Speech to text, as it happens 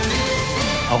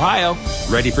Ohio,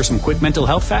 ready for some quick mental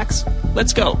health facts?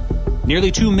 Let's go.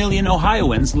 Nearly 2 million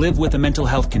Ohioans live with a mental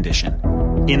health condition.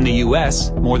 In the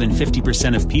U.S., more than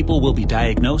 50% of people will be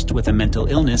diagnosed with a mental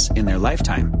illness in their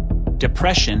lifetime.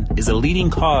 Depression is a leading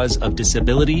cause of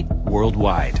disability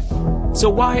worldwide. So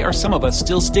why are some of us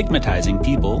still stigmatizing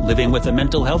people living with a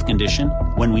mental health condition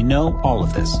when we know all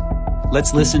of this?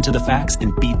 Let's listen to the facts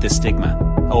and beat the stigma.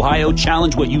 Ohio,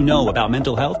 challenge what you know about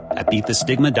mental health at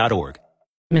beatthestigma.org.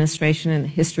 Administration and the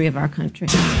history of our country.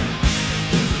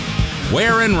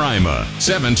 Where in Rima,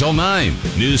 7 till 9.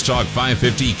 News Talk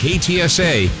 550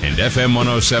 KTSA and FM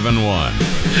 1071.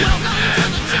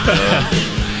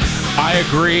 I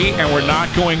agree, and we're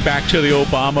not going back to the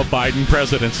Obama-Biden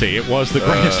presidency. It was the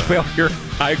greatest failure.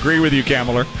 I agree with you,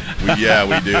 Kamler. We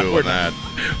do on that.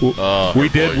 We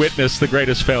did witness the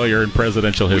greatest failure in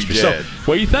presidential history. We did. So,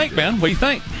 what do you think, man? What do you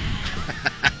think?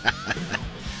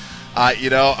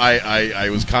 I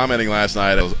was commenting last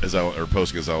night or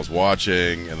posting as I was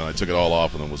watching, and then I took it all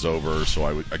off and then it was over, so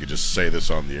I could just say this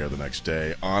on the air the next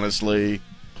day. Honestly,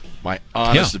 my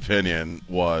honest opinion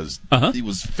was it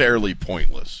was fairly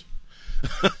pointless.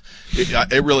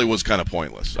 It really was kind of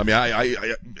pointless. I mean,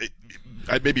 I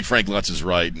maybe Frank Lutz is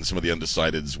right, and some of the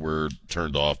undecideds were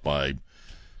turned off by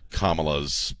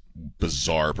Kamala's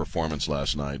bizarre performance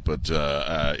last night, but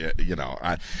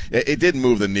it didn't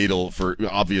move the needle for,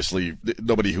 obviously,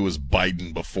 nobody who was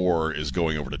Biden before is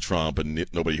going over to Trump, and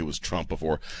nobody who was Trump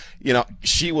before.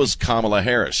 She was Kamala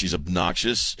Harris. She's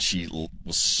obnoxious. She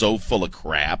was so full of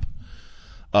crap.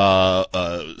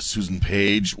 Susan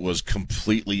Page was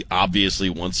completely, obviously,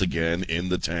 once again in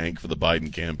the tank for the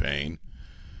Biden campaign.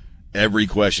 Every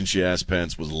question she asked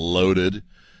Pence was loaded.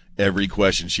 Every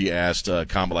question she asked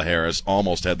Kamala Harris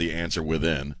almost had the answer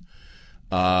within.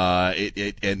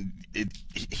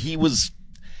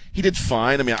 He did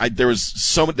fine. I mean, there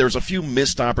was a few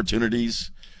missed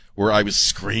opportunities where I was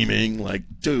screaming like,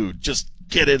 "Dude, just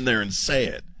get in there and say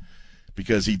it,"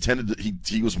 because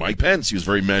he was Mike Pence. He was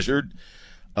very measured.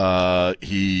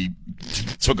 He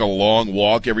took a long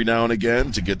walk every now and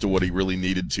again to get to what he really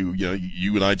needed to.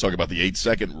 You and I talk about the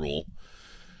 8-second rule.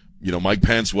 Mike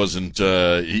Pence wasn't,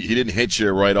 he didn't hit you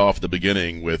right off the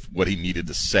beginning with what he needed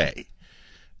to say.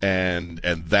 And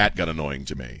that got annoying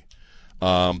to me.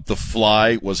 The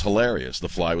Fly was hilarious. The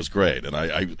Fly was great. And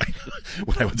I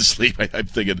when I went to sleep, I'm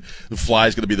thinking The Fly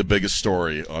is going to be the biggest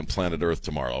story on planet Earth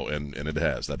tomorrow. And it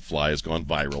has. That Fly has gone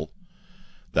viral.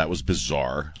 That was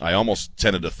bizarre. I almost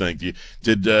tended to think,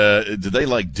 did they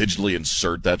like digitally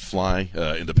insert that Fly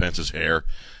into Pence's hair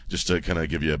just to kind of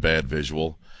give you a bad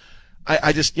visual?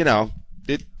 I just,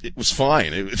 it was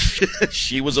fine.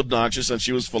 She was obnoxious and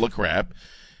she was full of crap.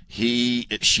 She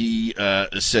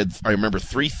said, I remember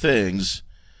 3 things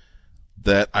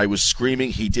that I was screaming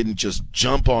he didn't just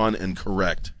jump on and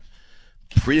correct.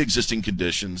 Pre-existing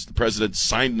conditions. The president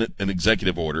signed an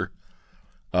executive order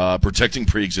protecting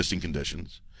pre-existing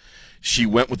conditions. She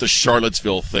went with the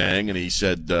Charlottesville thing, and he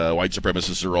said white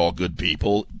supremacists are all good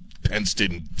people. Pence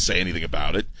didn't say anything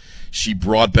about it. She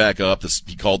brought back up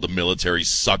he called the military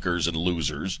suckers and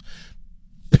losers.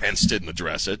 Pence didn't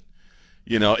address it.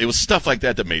 It was stuff like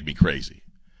that made me crazy.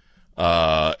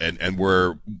 And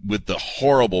we're with the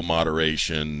horrible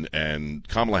moderation and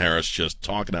Kamala Harris just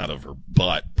talking out of her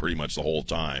butt pretty much the whole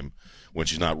time when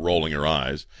she's not rolling her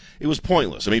eyes. It was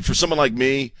pointless. I mean, for someone like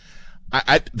me,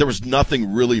 there was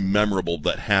nothing really memorable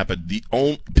that happened.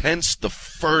 Pence, the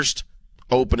first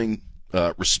opening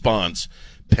response,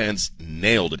 Pence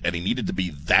nailed it, and he needed to be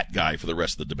that guy for the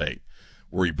rest of the debate,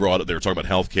 where they were talking about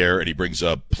health care, and he brings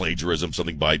up plagiarism,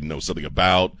 something Biden knows something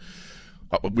about.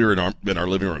 We were in our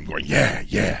living room going,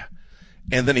 yeah.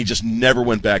 And then he just never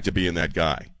went back to being that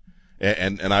guy.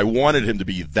 And I wanted him to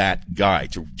be that guy,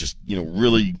 to just,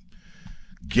 really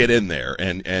get in there.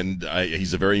 And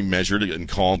he's a very measured and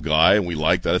calm guy, and we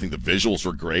like that. I think the visuals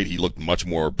were great. He looked much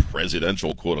more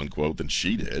presidential, quote unquote, than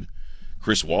she did.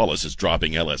 Chris Wallace is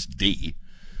dropping LSD.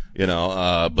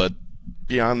 But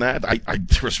beyond that,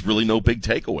 there was really no big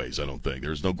takeaways. I don't think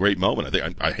there's no great moment.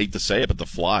 I hate to say it, but The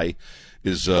Fly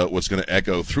is what's going to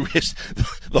echo through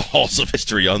the halls of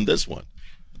history on this one.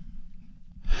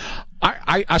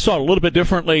 I saw it a little bit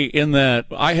differently in that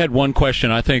I had one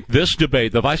question. I think this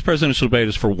debate, the vice presidential debate,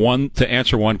 is to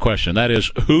answer one question. That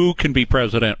is, who can be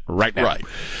president right now? Right.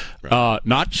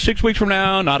 Not 6 weeks from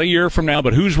now, not a year from now,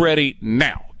 but who's ready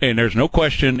now? and there's no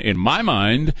question in my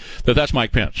mind that that's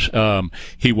Mike Pence.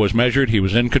 He was measured. He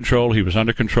was in control. He was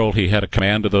under control. He had a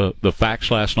command of the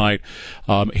facts last night.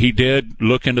 He did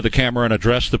look into the camera and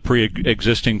address the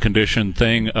pre-existing condition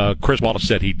thing. Chris Wallace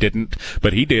said he didn't,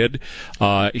 but he did.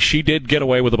 She did get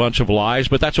away with a bunch of lies,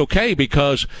 but that's okay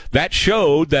because that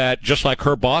showed that, just like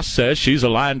her boss says, she's a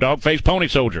lying dog-faced pony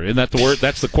soldier. Isn't that the word?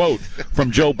 That's the quote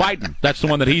from Joe Biden. That's the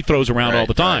one that he throws around all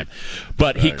the time.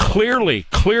 But he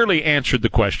clearly answered the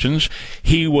questions.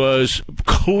 He was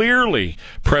clearly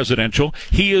presidential.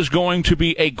 He is going to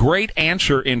be a great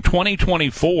answer in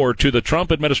 2024 to the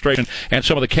Trump administration and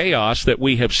some of the chaos that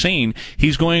we have seen.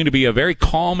 He's going to be a very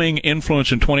calming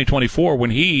influence in 2024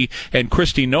 when he and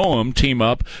Kristi Noem team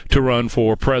up to run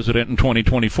for president in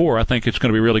 2024. I think it's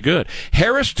going to be really good.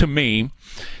 Harris, to me,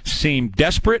 seemed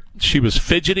desperate. She was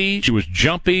fidgety. She was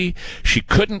jumpy. She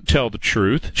couldn't tell the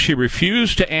truth. She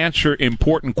refused to answer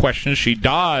important questions. She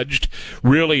dodged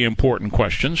really important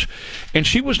questions. And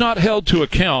she was not held to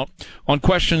account on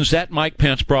questions that Mike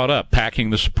Pence brought up: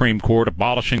 packing the Supreme Court,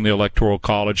 abolishing the Electoral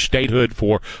College, statehood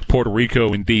for Puerto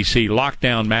Rico and D.C.,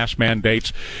 lockdown, mask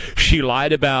mandates. She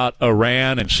lied about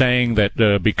Iran and saying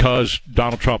that because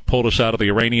Donald Trump pulled us out of the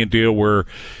Iranian deal, we're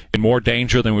in more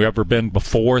danger than we've ever been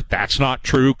before. That's not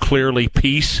true. Clearly,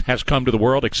 peace has come to the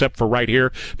world, except for right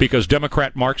here, because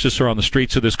Democrat Marxists are on the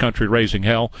streets of this country raising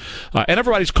hell. And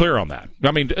everybody's clear on that.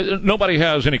 I mean, nobody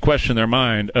has any question in their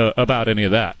mind about any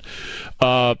of that.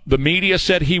 The media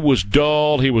said he was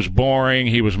dull, he was boring,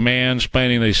 he was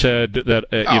mansplaining. They said that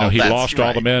he lost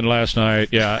all the men last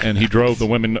night, and he drove the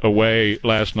women away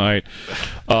last night.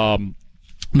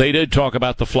 They did talk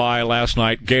about the fly last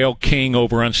night. Gayle King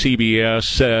over on CBS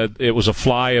said it was a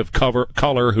fly of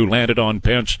color who landed on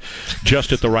Pence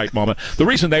just at the right moment. The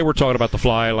reason they were talking about the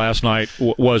fly last night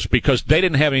was because they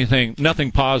didn't have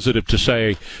nothing positive to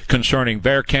say concerning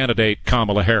their candidate,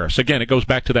 Kamala Harris. Again, it goes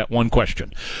back to that one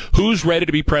question. Who's ready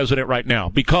to be president right now?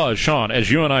 Because, Sean,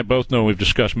 as you and I both know, we've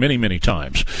discussed many, many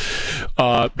times,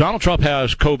 Donald Trump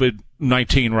has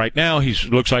COVID-19 right now.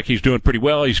 Looks like he's doing pretty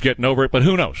well. He's getting over it, but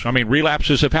who knows? I mean,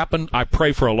 relapses have happened. I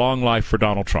pray for a long life for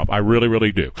Donald Trump. I really,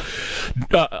 really do.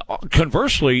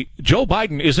 Conversely, Joe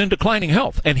Biden is in declining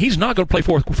health, and he's not going to play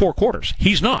four quarters.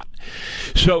 He's not.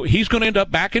 So he's going to end up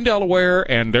back in Delaware,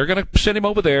 and they're going to send him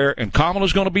over there, and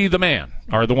Kamala's going to be the man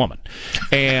or the woman.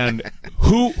 And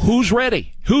who's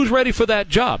ready? Who's ready for that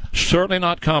job? Certainly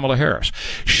not Kamala Harris.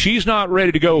 She's not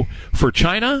ready to go for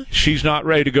China. She's not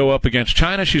ready to go up against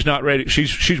China. She's not ready.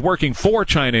 She's working for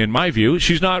China, in my view.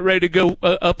 She's not ready to go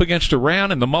up against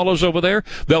Iran and the mullahs over there.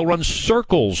 They'll run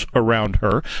circles around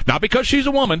her. Not because she's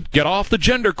a woman. Get off the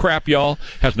gender crap, y'all.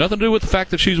 Has nothing to do with the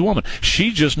fact that she's a woman.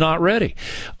 She's just not ready.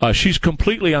 She's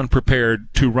completely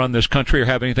unprepared to run this country or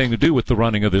have anything to do with the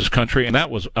running of this country, and that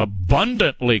was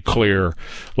abundantly clear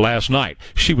last night.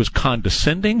 She was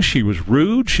condescending. She was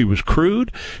rude. She was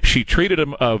crude. She treated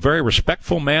him a very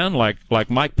respectful man like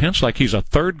Mike Pence, like he's a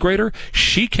third grader.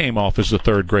 She came off as the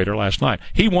third grader last night.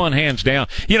 He won hands down.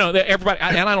 You know, everybody,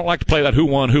 and I don't like to play that who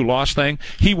won, who lost thing.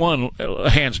 He won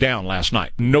hands down last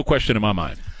night. No question in my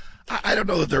mind. I don't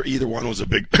know that either one was a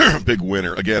big big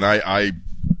winner. Again, I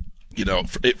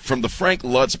from the Frank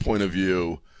Lutz point of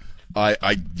view,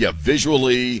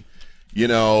 visually,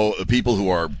 people who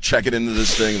are checking into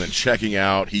this thing and then checking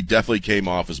out, he definitely came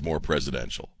off as more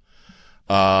presidential.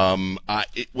 When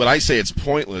I say it's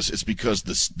pointless, it's because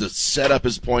the setup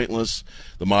is pointless,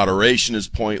 the moderation is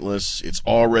pointless, it's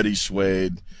already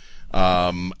swayed,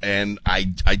 and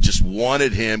I just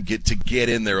wanted him to get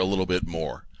in there a little bit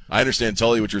more. I understand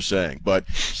totally what you're saying, but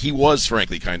he was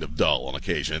frankly kind of dull on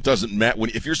occasion. It doesn't matter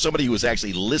if you're somebody who is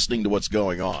actually listening to what's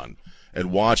going on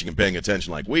and watching and paying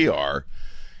attention like we are.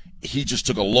 He just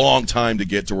took a long time to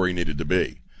get to where he needed to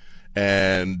be.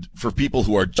 And for people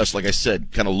who are just, like I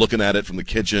said, kind of looking at it from the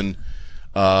kitchen,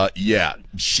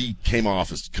 she came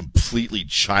off as completely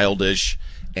childish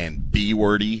and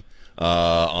B-wordy.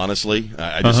 Honestly,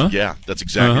 that's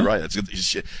exactly right.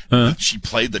 She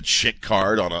played the chick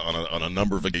card on a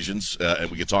number of occasions, and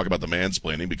we can talk about the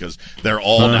mansplaining because they're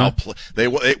all now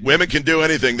women can do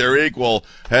anything. They're equal.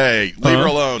 Hey, leave her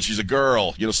alone. She's a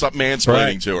girl. Stop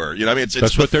mansplaining to her. I mean, it's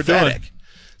that's what they're doing.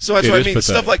 So that's what I mean. Pathetic.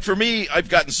 Stuff like, for me, I've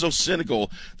gotten so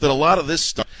cynical that a lot of this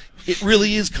stuff, it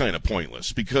really is kind of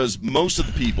pointless because most of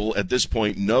the people at this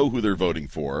point know who they're voting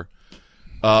for.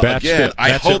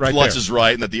 I hope Lutz is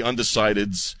right and that the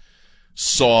undecideds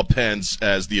saw Pence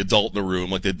as the adult in the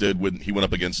room like they did when he went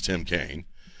up against Tim Kaine.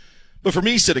 But for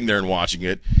me, sitting there and watching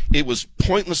it, it was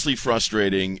pointlessly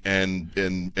frustrating, and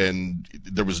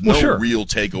there was no real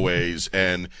takeaways.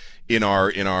 And in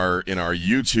our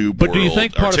YouTube but world, do you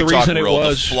think part our of the TikTok reason world, it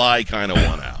was the fly kind of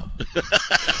won out?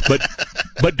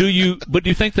 But do you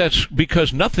think that's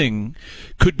because nothing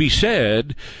could be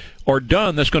said or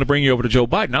done that's going to bring you over to Joe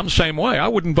Biden? I'm the same way. I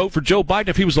wouldn't vote for Joe Biden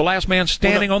if he was the last man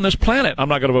standing on this planet. I'm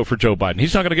not going to vote for Joe Biden.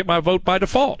 He's not going to get my vote by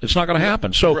default. It's not going to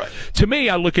happen. So to me,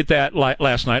 I look at that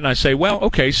last night and I say, well,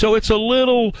 okay, so it's a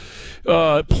little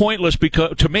pointless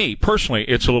because, to me, personally,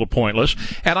 it's a little pointless.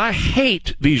 And I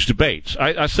hate these debates.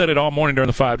 I said it all morning during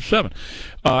the 5 to 7.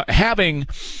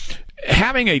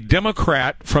 Having a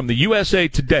Democrat from the USA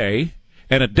Today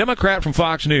and a Democrat from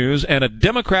Fox News and a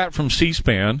Democrat from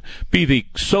C-SPAN be the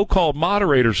so-called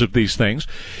moderators of these things.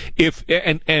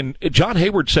 And John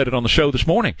Hayward said it on the show this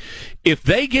morning. If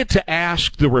they get to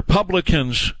ask the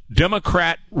Republicans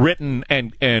Democrat-written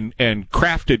and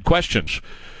crafted questions,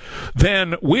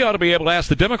 then we ought to be able to ask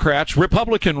the Democrats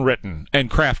Republican-written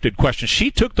and crafted questions. She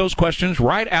took those questions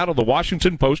right out of the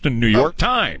Washington Post and New York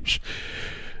Times.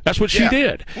 That's what she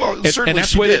did. Well, and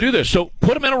that's the way they do this. So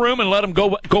put them in a room and let them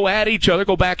go at each other,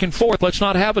 go back and forth. Let's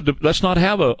not have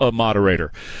a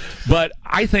moderator. But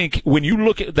I think when you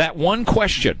look at that one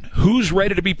question, who's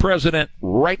ready to be president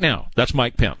right now? That's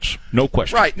Mike Pence. No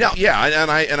question. Right. Now, yeah,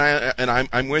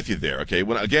 I'm with you there. Okay.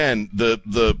 When again,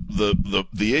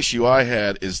 the issue I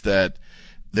had is that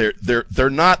they're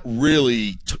not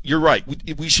really. You're right.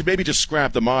 We should maybe just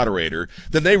scrap the moderator.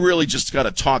 Then they really just got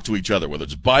to talk to each other, whether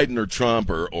it's Biden or Trump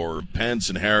or Pence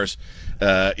and Harris,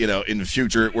 in the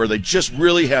future, where they just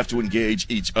really have to engage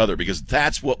each other, because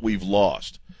that's what we've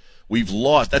lost. We've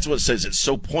lost. That's what it says. It's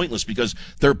so pointless because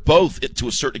they're both, to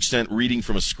a certain extent, reading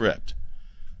from a script,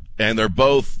 and they're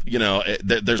both,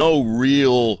 there's no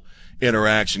real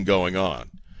interaction going on.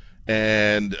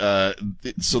 And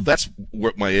so that's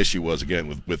what my issue was,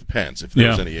 again, with Pence, if there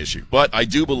was any issue. But I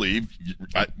do believe,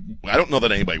 I don't know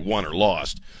that anybody won or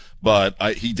lost, but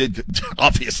he did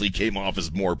obviously came off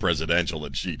as more presidential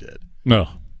than she did. No,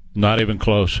 not even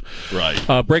close. Right.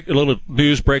 A little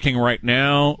news breaking right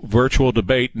now. Virtual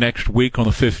debate next week on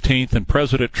the 15th. And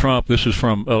President Trump, this is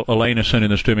from Elena sending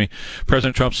this to me,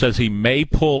 President Trump says he may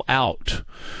pull out.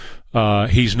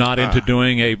 He's not into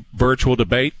doing a virtual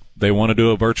debate. The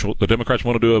Democrats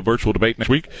want to do a virtual debate next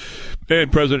week.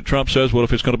 And President Trump says, well,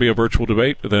 if it's going to be a virtual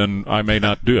debate, then I may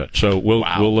not do it. So we'll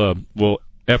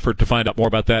effort to find out more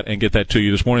about that and get that to you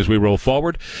this morning as we roll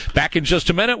forward. Back in just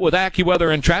a minute with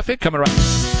AccuWeather and traffic coming right.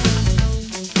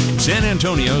 San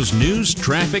Antonio's news,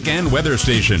 traffic, and weather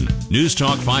station. News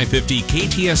Talk 550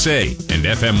 KTSA and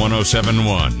FM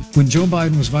 107.1. When Joe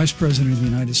Biden was vice president of the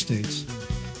United States,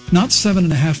 not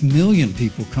 7.5 million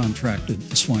people contracted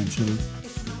the swine flu.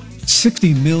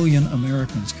 60 million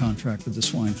Americans contracted the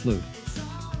swine flu.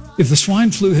 If the swine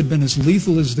flu had been as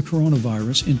lethal as the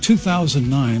coronavirus, in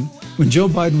 2009, when Joe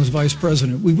Biden was vice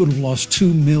president, we would have lost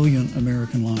 2 million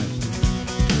American lives.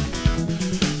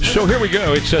 So here we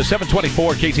go. It's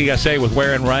 724 KTSA with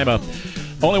Ware and Rima.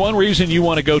 Only one reason you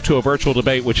want to go to a virtual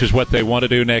debate, which is what they want to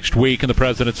do next week, and the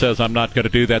president says, I'm not going to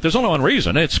do that. There's only one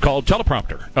reason. It's called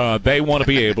teleprompter. They want to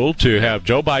be able to have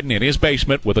Joe Biden in his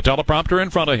basement with a teleprompter in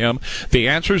front of him, the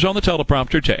answers on the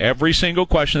teleprompter to every single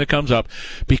question that comes up,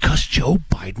 because Joe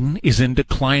Biden is in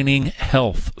declining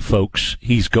health, folks.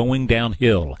 He's going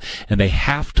downhill, and they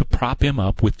have to prop him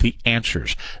up with the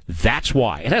answers. That's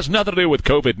why. It has nothing to do with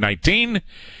COVID-19.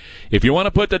 If you want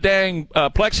to put the dang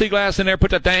plexiglass in there,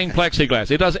 put the dang plexiglass.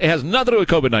 It has nothing to do with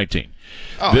COVID-19.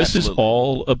 Oh, this absolutely. is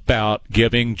all about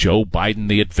giving Joe Biden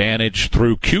the advantage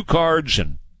through cue cards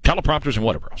and teleprompters and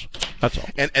whatever else. That's all.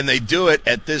 And they do it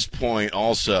at this point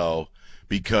also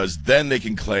because then they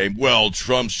can claim, well,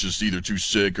 Trump's just either too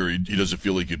sick or he doesn't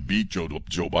feel he could beat Joe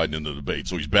Biden in the debate,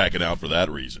 so he's backing out for that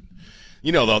reason.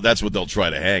 Though, that's what they'll try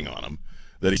to hang on him.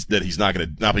 That he's not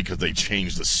going to, not because they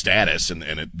changed the status and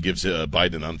it gives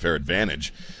Biden an unfair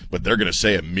advantage, but they're going to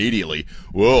say immediately,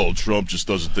 well, Trump just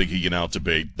doesn't think he can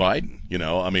out-debate Biden,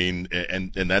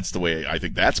 and that's the way I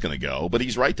think that's going to go, but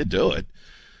he's right to do it.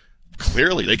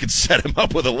 Clearly, they could set him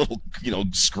up with a little,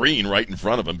 screen right in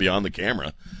front of him beyond the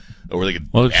camera, or they could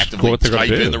actively type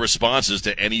in the responses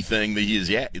to anything that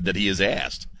he has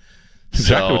asked.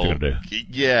 Exactly what they're going to do.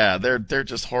 Yeah, they're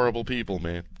just horrible people,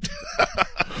 man.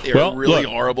 They're really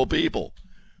horrible people.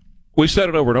 We said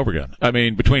it over and over again. I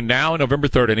mean, between now and November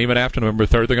 3rd, and even after November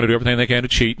 3rd, they're going to do everything they can to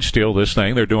cheat and steal this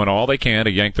thing. They're doing all they can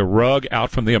to yank the rug out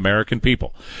from the American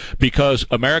people. Because,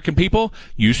 American people,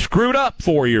 you screwed up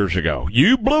 4 years ago.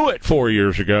 You blew it 4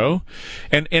 years ago.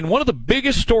 And one of the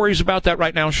biggest stories about that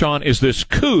right now, Sean, is this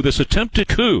coup, this attempted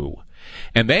coup.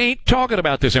 And they ain't talking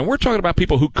about this. And we're talking about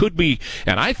people who could be,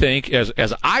 and I think,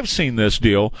 as I've seen this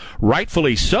deal,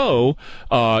 rightfully so,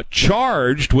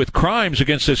 charged with crimes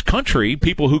against this country,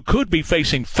 people who could be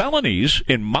facing felonies,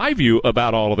 in my view,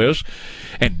 about all of this.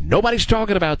 And nobody's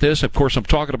talking about this. Of course, I'm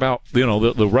talking about,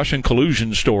 the Russian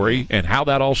collusion story and how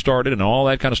that all started and all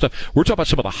that kind of stuff. We're talking about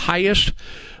some of the highest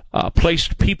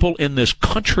placed people in this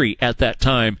country at that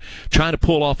time trying to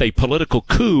pull off a political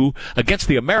coup against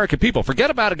the American people. Forget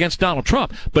about against Donald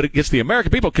Trump, but against the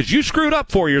American people, because you screwed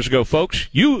up 4 years ago, folks.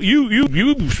 You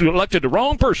elected the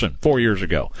wrong person 4 years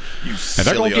ago. You and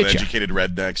they're silly, gonna get uneducated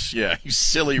rednecks. Yeah, you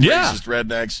silly, racist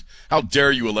rednecks. How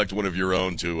dare you elect one of your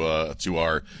own to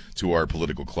our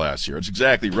political class here? It's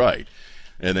exactly right.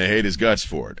 And they hate his guts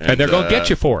for it. And they're going to get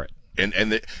you for it.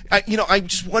 I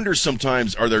just wonder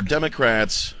sometimes, are there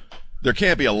Democrats? There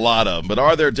can't be a lot of them, but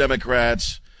are there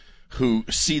Democrats who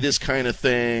see this kind of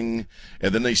thing,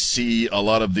 and then they see a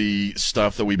lot of the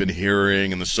stuff that we've been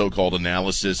hearing and the so-called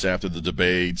analysis after the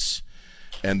debates,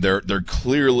 and they're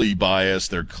clearly biased,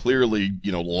 they're clearly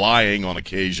lying on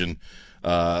occasion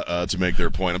to make their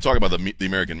point. I'm talking about the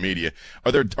American media.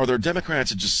 Are there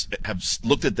Democrats that just have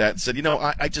looked at that and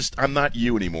said, I'm not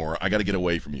you anymore. I got to get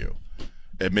away from you,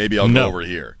 and maybe I'll go over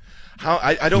here.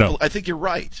 I think you're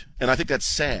right, and I think that's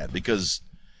sad because,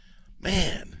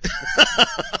 man,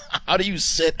 how do you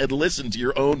sit and listen to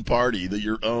your own party,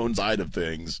 your own side of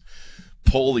things,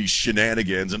 pull these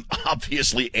shenanigans and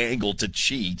obviously angle to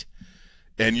cheat,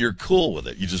 and you're cool with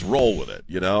it? You just roll with it,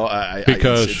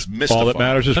 Because it's mystifying. All that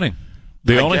matters is winning.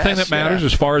 The only thing that matters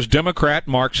as far as Democrat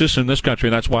Marxists in this country,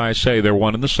 and that's why I say they're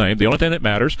one and the same, the only thing that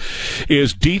matters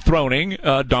is dethroning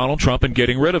Donald Trump and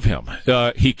getting rid of him.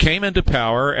 He came into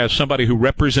power as somebody who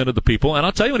represented the people, and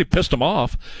I'll tell you when he pissed them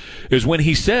off is when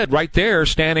he said right there,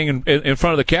 standing in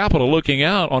front of the Capitol looking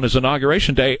out on his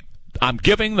inauguration day, I'm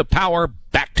giving the power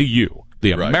back to you,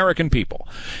 the American people.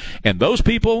 And those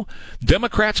people,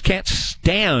 Democrats can't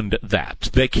stand that.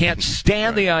 They can't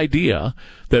stand the idea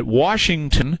that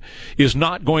Washington is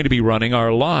not going to be running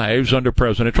our lives under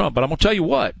President Trump. But I'm going to tell you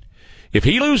what, if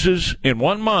he loses in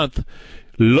 1 month,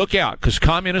 look out, because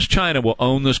communist China will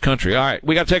own this country. All right,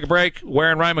 we got to take a break.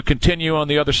 Ware and Rima continue on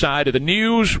the other side of the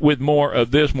news with more of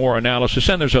this, more analysis,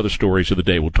 and there's other stories of the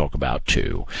day we'll talk about,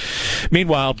 too.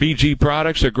 Meanwhile, BG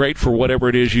products are great for whatever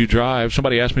it is you drive.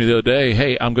 Somebody asked me the other day,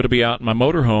 hey, I'm going to be out in my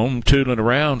motorhome tootling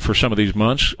around for some of these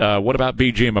months. What about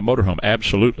BG in my motorhome?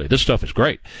 Absolutely. This stuff is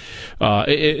great.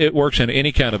 It works in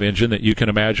any kind of engine that you can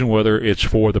imagine, whether it's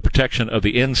for the protection of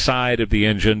the inside of the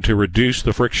engine to reduce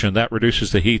the friction. That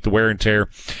reduces the heat, the wear and tear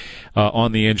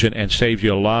on the engine, and saves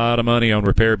you a lot of money on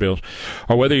repair bills.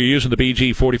 Or whether you're using the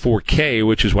BG 44K,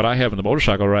 which is what I have in the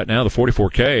motorcycle right now, the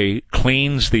 44K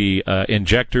cleans the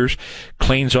injectors,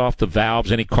 cleans off the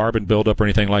valves, any carbon buildup or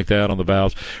anything like that on the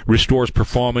valves, restores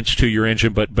performance to your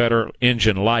engine, but better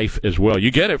engine life as well.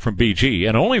 You get it from BG,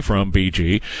 and only from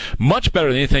BG. Much better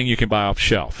than anything you can buy off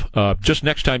shelf. Just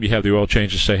next time you have the oil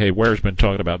changes, say, hey, Ware's been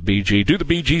talking about BG. Do the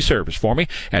BG service for me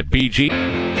at BG.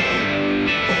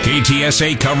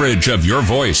 KTSA coverage of Your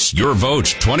Voice, Your Vote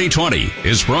 2020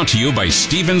 is brought to you by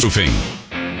Stevens Roofing.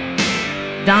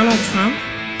 Donald Trump,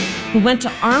 who went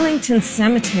to Arlington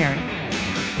Cemetery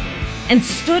and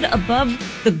stood above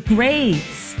the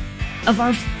graves of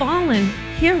our fallen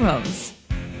heroes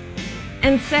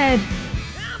and said,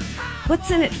 what's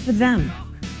in it for them?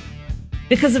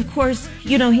 Because, of course,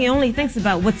 he only thinks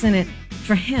about what's in it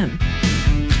for him.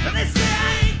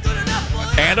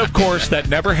 And, of course, that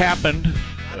never happened.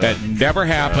 That never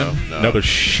happened. No. Another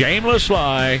shameless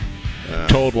lie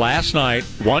told last night.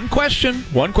 One question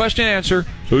answer.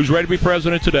 Who's ready to be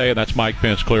president today? And that's Mike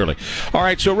Pence, clearly. All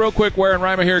right, so real quick, Ware and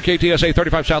Rima here at KTSA.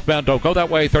 35 southbound, don't go that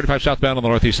way. 35 southbound on the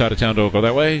northeast side of town, don't go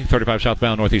that way. 35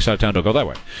 southbound, northeast side of town, don't go that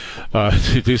way.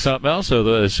 Do something else,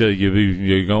 so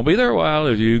you're going to be there a while.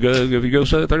 If you go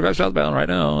 35 southbound right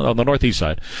now on the northeast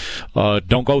side,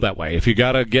 don't go that way. If you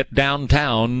got to get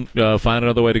downtown, find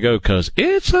another way to go, because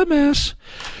it's a mess.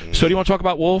 So do you want to talk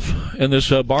about Wolf and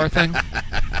this bar thing?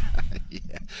 Yeah.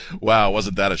 Wow,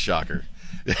 wasn't that a shocker?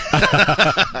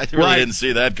 I really didn't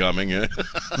see that coming.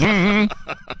 Mm-hmm.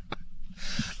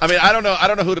 I mean, I don't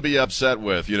know who to be upset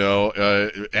with,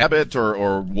 Abbott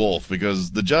or Wolf,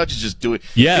 because the judge is just doing.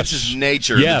 Yes, it's his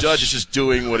nature. Yes. The judge is just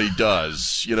doing what he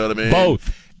does. You know what I mean?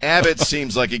 Both. Abbott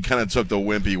seems like he kind of took the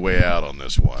wimpy way out on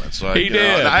this one. It's like, he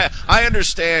did. I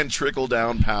understand trickle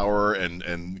down power, and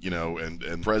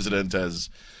President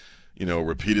has,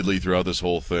 repeatedly throughout this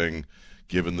whole thing,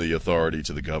 given the authority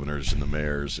to the governors and the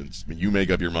mayors, and you make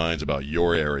up your minds about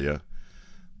your area.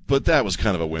 But that was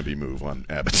kind of a wimpy move on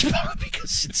Abbott's part,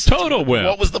 because it's total wimp.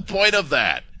 What was the point of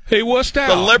that? He wussed out.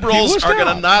 The liberals are going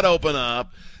out. to not open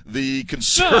up. The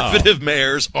conservative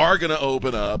mayors are going to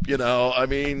open up. You know, I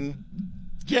mean,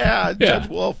 yeah, Judge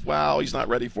Wolf, wow, he's not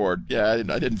ready for it. Yeah,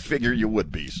 I didn't figure you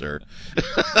would be, sir.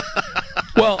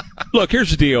 Well, look, here's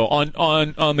the deal.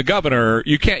 On the governor,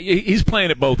 you can't. He's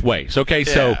playing it both ways. Okay,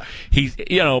 so he's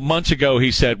months ago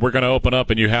he said we're going to open up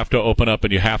and you have to open up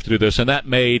and you have to do this, and that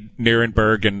made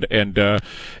Nierenberg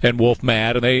and Wolf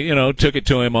mad, and they took it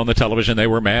to him on the television. They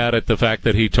were mad at the fact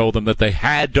that he told them that they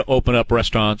had to open up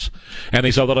restaurants and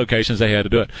these other locations they had to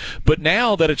do it. But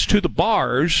now that it's to the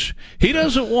bars, he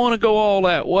doesn't want to go all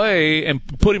that way and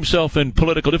put himself in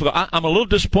political difficulty. I'm a little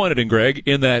disappointed in Greg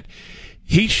in that.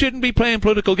 He shouldn't be playing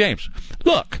political games.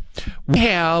 Look, we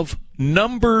have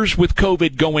numbers with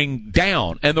COVID going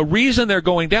down, and the reason they're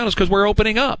going down is because we're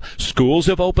opening up. Schools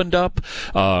have opened up.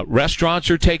 Restaurants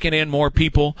are taking in more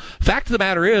people. Fact of the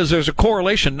matter is there's a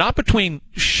correlation not between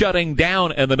shutting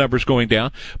down and the numbers going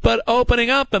down, but opening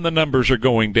up and the numbers are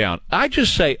going down. I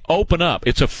just say open up.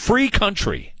 It's a free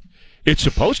country. It's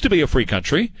supposed to be a free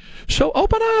country, so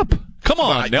open up. Come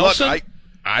on, Nelson. Look,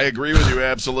 I agree with you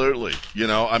absolutely.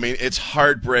 I mean, it's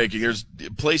heartbreaking. There's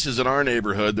places in our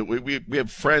neighborhood that we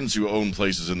have friends who own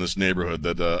places in this neighborhood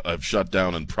that have shut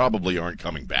down and probably aren't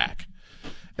coming back.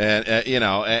 And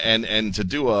and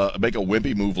to make a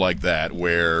wimpy move like that,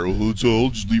 where I'll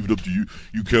just leave it up to you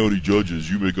county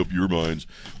judges, you make up your minds.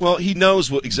 Well, he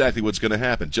knows exactly what's going to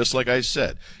happen. Just like I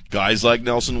said, guys like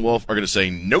Nelson Wolf are going to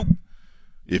say nope.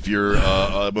 If you're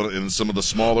in some of the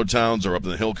smaller towns or up in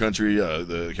the hill country,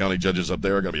 the county judges up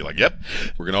there are going to be like, "Yep,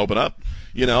 we're going to open up,"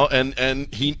 And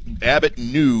Abbott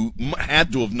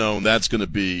had to have known that's going to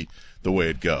be the way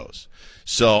it goes.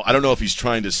 So I don't know if he's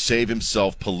trying to save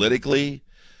himself politically,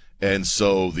 and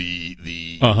so the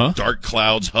dark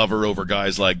clouds hover over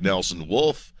guys like Nelson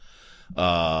Wolf,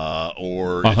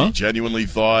 or if he genuinely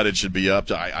thought it should be up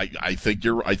to. I think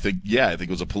it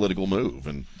was a political move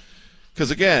and. Because,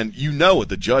 again, you know what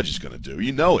the judge is going to do.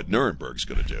 You know what Nuremberg's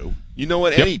going to do. You know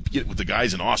what what the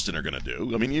guys in Austin are going to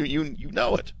do. I mean, you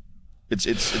know it.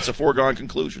 It's a foregone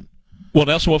conclusion. Well,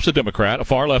 Nelson Wolf's a Democrat, a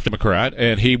far-left Democrat,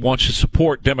 and he wants to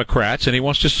support Democrats, and he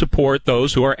wants to support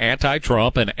those who are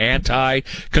anti-Trump and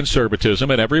anti-conservatism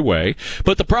in every way.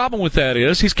 But the problem with that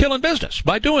is he's killing business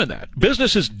by doing that.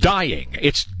 Business is dying.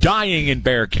 It's dying in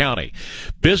Bexar County.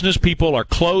 Business people are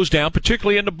closed down,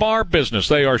 particularly in the bar business.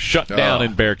 They are shut down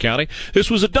in Bexar County. This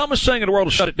was the dumbest thing in the world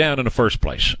to shut it down in the first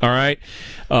place, all right?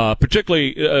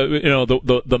 Particularly,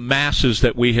 the masses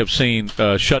that we have seen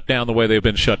shut down the way they've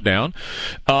been shut down.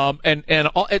 And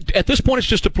at this point, it's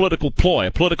just a political ploy,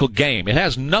 a political game. It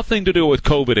has nothing to do with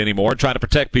COVID anymore, trying to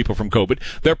protect people from COVID.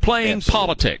 They're playing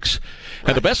politics. Right.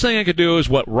 And the best thing they could do is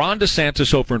what Ron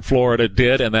DeSantis over in Florida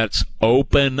did, and that's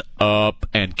open up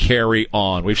and carry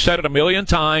on. We've said it 1,000,000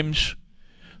 times.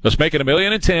 Let's make it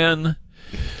 1,000,010.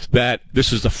 That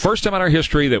this is the first time in our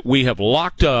history that we have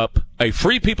locked up a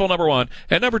free people, number one,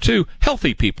 and number two,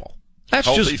 healthy people. That's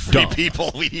healthy, just free dumb.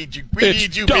 people. We need you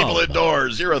people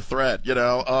indoors. You're a threat,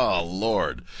 Oh,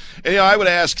 Lord. And, I would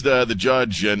ask the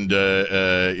judge and,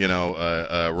 Ron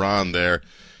there,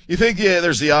 you think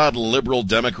there's the odd liberal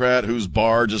Democrat whose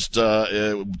bar just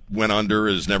went under,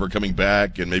 is never coming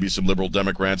back, and maybe some liberal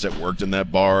Democrats that worked in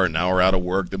that bar and now are out of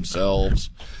work themselves?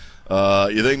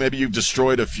 You think maybe you've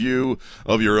destroyed a few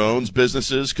of your own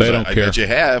businesses? Because I bet you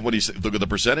have when you look at the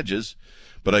percentages.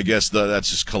 But I guess that's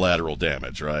just collateral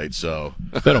damage, right? So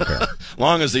they don't care.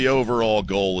 Long as the overall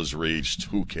goal is reached,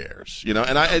 who cares?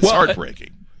 It's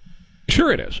heartbreaking.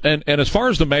 Sure it is. And as far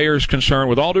as the mayor is concerned,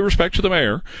 with all due respect to the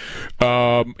mayor,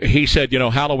 he said,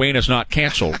 Halloween is not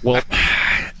canceled. Well,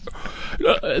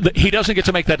 he doesn't get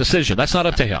to make that decision. That's not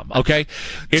up to him, okay?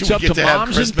 It's up to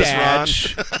moms and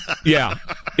dads. Yeah.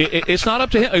 It's not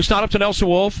up to him. It's not up to Nelson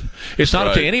Wolf. It's not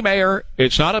up to any mayor.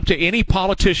 It's not up to any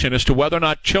politician as to whether or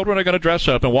not children are going to dress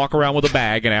up and walk around with a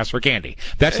bag and ask for candy.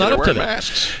 That's not up to them.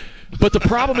 Masks. But the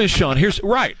problem is, Sean, here's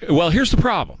the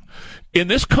problem. In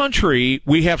this country,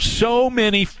 we have so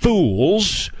many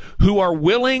fools who are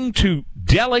willing to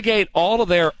delegate all of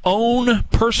their own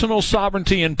personal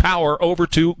sovereignty and power over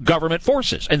to government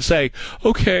forces and say,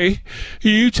 okay,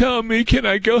 you tell me, can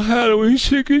I go Halloween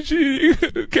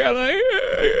trick-or-treating? Can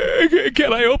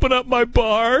I open up my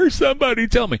bar? Somebody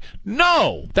tell me.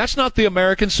 No, that's not the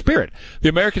American spirit. The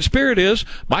American spirit is,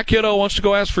 my kiddo wants to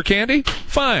go ask for candy?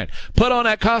 Fine. Put on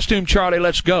that costume, Charlie,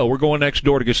 let's go. We're going next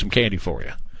door to get some candy for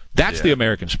you. That's the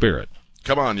American spirit.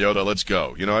 Come on, Yoda, let's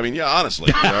go.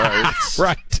 Honestly.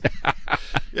 Right.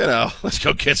 Let's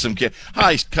go get some candy.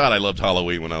 God, I loved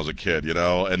Halloween when I was a kid,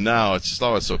 and now it's just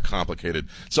always so complicated.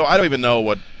 So I don't even know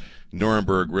what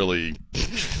Nuremberg really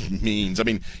means. I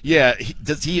mean, yeah,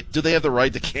 do they have the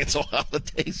right to cancel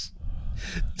holidays?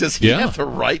 Does he have the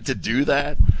right to do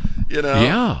that? You know?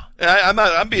 Yeah. I'm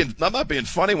not being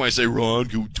funny when I say, Ron,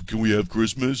 can we have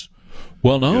Christmas?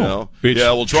 Well, no. You know? It's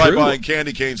we'll try true. buying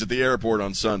candy canes at the airport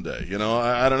on Sunday. You know,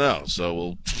 I don't know.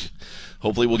 So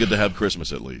hopefully we'll get to have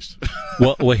Christmas at least.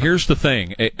 Well, here's the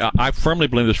thing. I firmly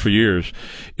believe this for years.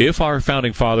 If our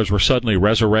founding fathers were suddenly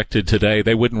resurrected today,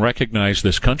 they wouldn't recognize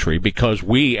this country because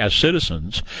we, as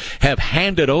citizens, have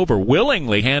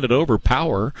willingly handed over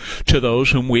power to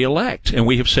those whom we elect. And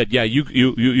we have said, yeah,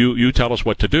 you tell us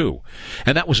what to do.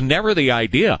 And that was never the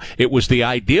idea. It was the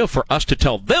idea for us to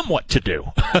tell them what to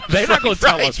do. They're not going to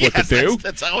tell us what to do.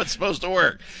 That's how it's supposed to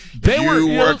work. You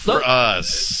work for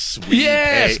us.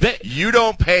 You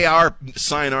don't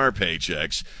sign our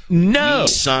paychecks. No. We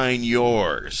sign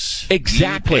yours.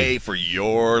 Exactly. We pay for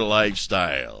your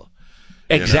lifestyle.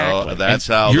 Exactly. You know, that's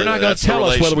how. You're not going to tell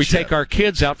us whether we take our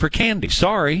kids out for candy.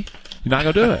 Sorry. You're not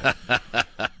going to do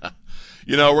it.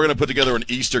 You know, we're going to put together an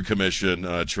Easter commission,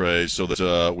 Trey, so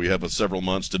that we have several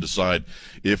months to decide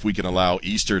if we can allow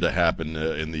Easter to happen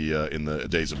in the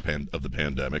days of the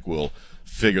pandemic. We'll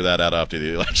figure that out after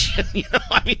the election. You know,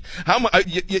 I mean,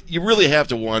 you really have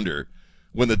to wonder,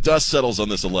 when the dust settles on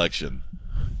this election,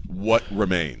 what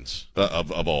remains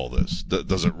of all this?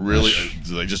 Does it really?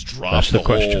 Do they just drop the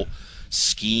whole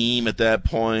scheme at that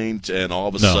point, and all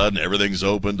of a sudden everything's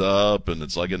opened up, and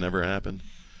it's like it never happened?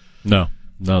 No,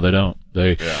 they don't.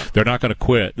 They're not going to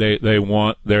quit.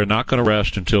 They're not going to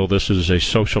rest until this is a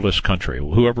socialist country.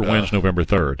 Whoever wins November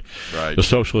 3rd, right. The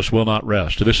socialists will not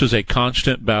rest. This is a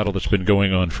constant battle that's been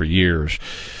going on for years.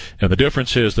 And the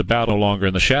difference is the battle no longer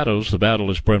in the shadows. The battle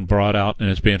has been brought out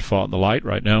and it's being fought in the light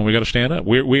right now. And we got to stand up.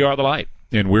 We are the light.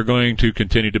 And we're going to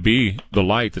continue to be the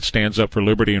light that stands up for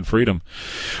liberty and freedom.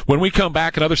 When we come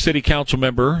back, another city council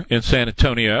member in San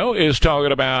Antonio is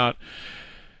talking about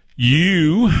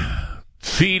you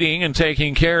feeding and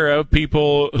taking care of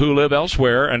people who live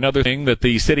elsewhere. Another thing that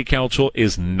the city council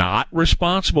is not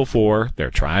responsible for,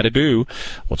 they're trying to do.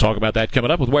 We'll talk about that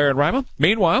coming up with Ware and Rima.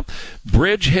 Meanwhile,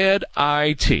 Bridgehead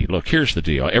IT. Look, here's the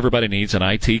deal. Everybody needs an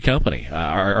IT company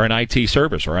or an IT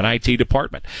service or an IT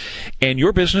department. And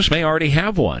your business may already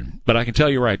have one. But I can tell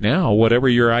you right now, whatever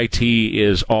your IT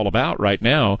is all about right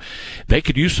now, they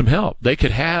could use some help. They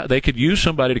could use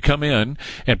somebody to come in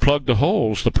and plug the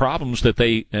holes. The problems that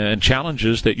and challenges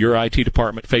that your IT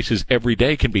department faces every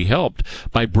day can be helped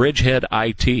by Bridgehead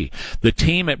IT. The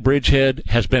team at Bridgehead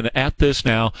has been at this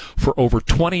now for over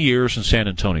 20 years in San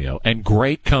Antonio, and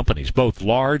great companies, both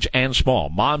large and small,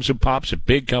 moms and pops and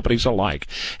big companies alike,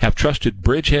 have trusted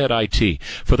Bridgehead IT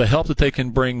for the help that they can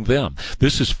bring them.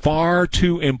 This is far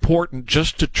too important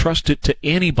just to trust it to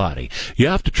anybody. You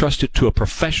have to trust it to a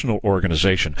professional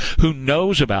organization who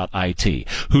knows about IT,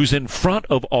 who's in front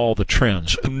of all the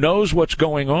trends, who knows what's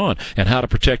going on, and how to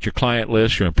protect your client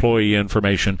list, your employee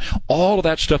information, all of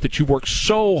that stuff that you work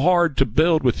so hard to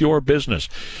build with your business.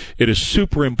 It is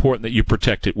super important that you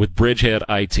protect it with Bridgehead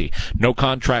IT. No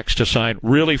contracts to sign,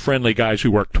 really friendly guys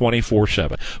who work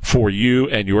 24/7 for you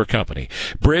and your company.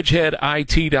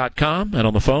 BridgeheadIT.com and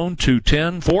on the phone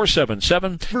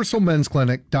 210-477.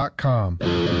 UniversalMen'sClinic.com.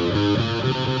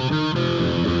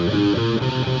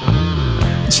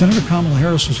 Senator Kamala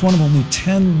Harris was one of only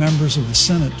 10 members of the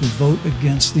Senate to vote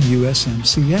against the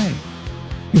USMCA.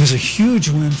 It was a huge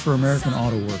win for American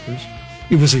auto workers.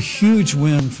 It was a huge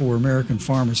win for American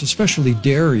farmers, especially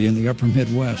dairy in the upper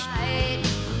Midwest.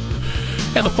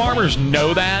 And the farmers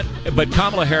know that, but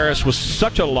Kamala Harris was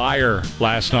such a liar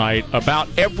last night about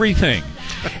everything.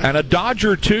 And a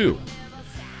dodger, too.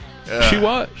 She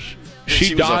was.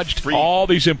 She dodged all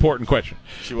these important questions.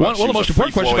 One of the most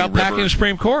important questions about packing the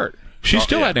Supreme Court. She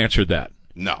still hadn't answered that.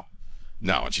 No,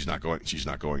 and she's not going. She's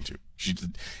not going to. She.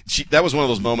 That was one of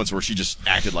those moments where she just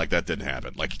acted like that didn't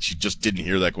happen. Like she just didn't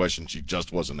hear that question. She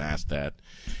just wasn't asked that.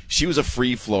 She was a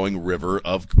free-flowing river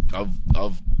of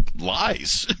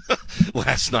lies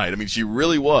last night. I mean, she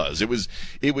really was. It was.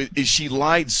 She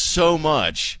lied so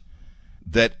much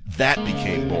that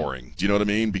became boring. Do you know what I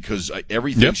mean? Because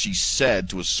everything she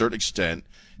said, to a certain extent,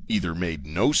 either made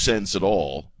no sense at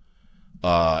all.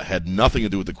 Had nothing to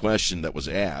do with the question that was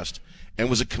asked, and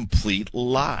was a complete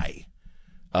lie.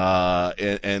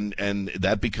 And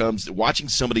that becomes, watching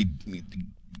somebody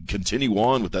continue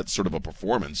on with that sort of a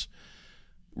performance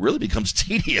really becomes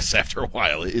tedious after a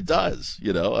while. It does,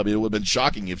 you know. I mean, it would have been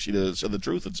shocking if she'd have said the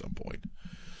truth at some point.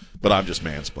 But I'm just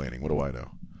mansplaining. What do I know?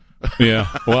 Yeah.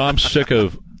 Well, I'm sick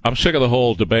of I'm sick of the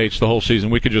whole debates, the whole season.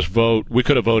 We could just vote. We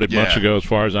could have voted months ago, as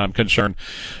far as I'm concerned.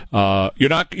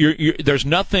 There's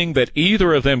nothing that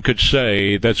either of them could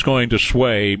say that's going to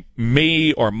sway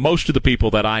me or most of the people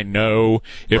that I know,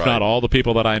 if not all the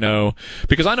people that I know,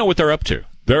 because I know what they're up to.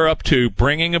 They're up to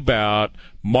bringing about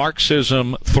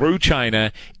Marxism through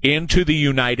China into the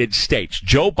United States.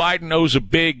 Joe Biden owes a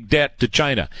big debt to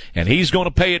China, and he's going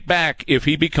to pay it back if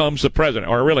he becomes the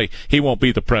president. Or really, he won't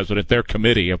be the president. Their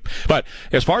committee. But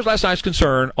as far as last night's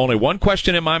concerned, only one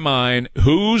question in my mind: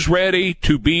 who's ready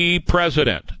to be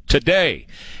president today?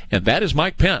 And that is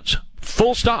Mike Pence.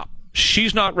 Full stop.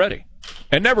 She's not ready.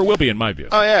 And never will be, in my view.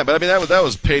 Oh, yeah, but I mean, that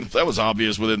was painful. That was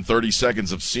obvious within 30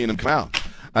 seconds of seeing him come out.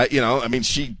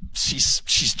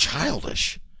 She's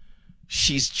childish.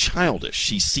 She's childish.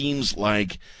 She seems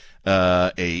like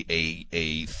a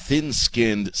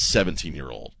thin-skinned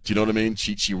 17-year-old. Do you know what I mean?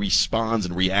 She responds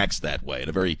and reacts that way in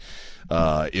a very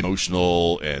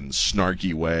emotional and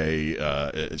snarky way.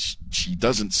 She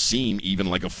doesn't seem even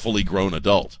like a fully grown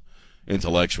adult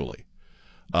intellectually.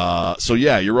 So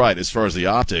yeah, you're right. As far as the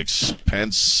optics,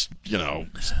 Pence,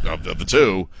 of the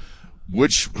two,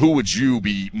 who would you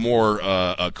be more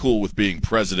cool with being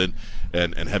president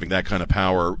and having that kind of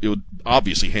power? It would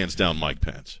obviously, hands down, Mike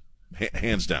Pence.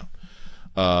 Hands down.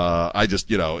 I just,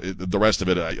 the rest of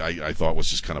it I thought was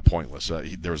just kind of pointless.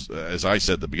 There's, as I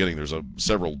said at the beginning, there's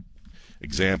several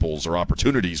examples or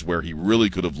opportunities where he really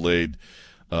could have laid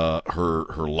her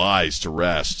lies to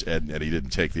rest, and he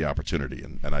didn't take the opportunity.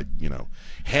 And I,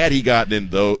 had he gotten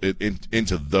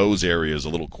into those areas a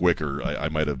little quicker, I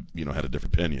might have, had a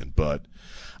different opinion. But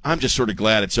I'm just sort of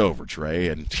glad it's over, Trey.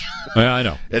 And yeah, I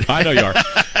know. I know you are.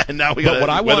 And now we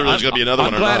got whether there's going to be another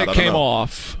one or not. I'm glad it came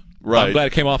off. Right. I'm glad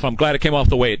it came off. I'm glad it came off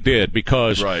the way it did,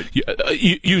 because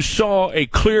you saw a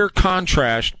clear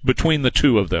contrast between the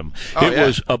two of them. It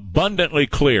was abundantly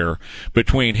clear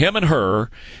between him and her.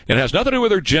 It has nothing to do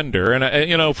with her gender. And,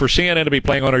 for CNN to be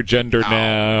playing on her gender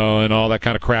now and all that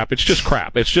kind of crap, it's just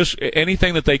crap. It's just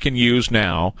anything that they can use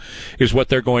now is what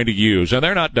they're going to use. And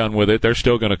they're not done with it. They're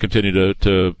still going to continue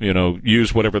to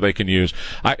use whatever they can use.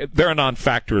 They're a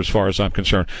non-factor as far as I'm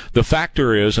concerned. The fact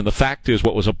is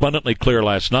what was abundantly clear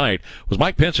last night was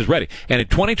Mike Pence is ready. And in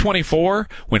 2024,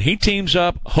 when he teams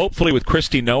up, hopefully with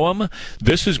Kristi Noem,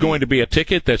 this is going to be a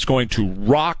ticket that's going to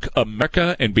rock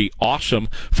America and be awesome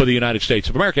for the United States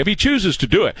of America, if he chooses to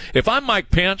do it. If I'm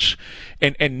Mike Pence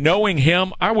and knowing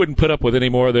him, I wouldn't put up with any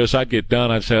more of this. I'd get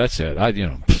done. I'd say, that's it. Let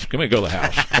me go to the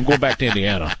house. I'm going back to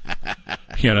Indiana.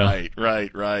 Right.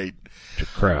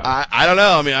 Crap. I don't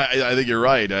know. I mean, I think you're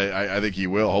right. I think he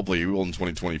will. Hopefully, he will in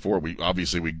 2024.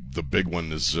 The big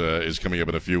one is coming up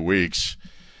in a few weeks.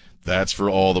 That's for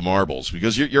all the marbles,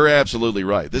 because you're absolutely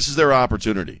right. This is their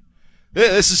opportunity.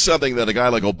 This is something that a guy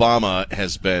like Obama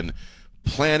has been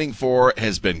planning for,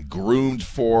 has been groomed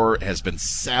for, has been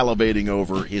salivating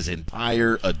over his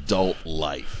entire adult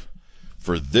life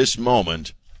for this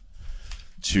moment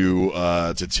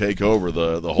to take over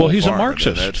the whole. Well, he's farm. a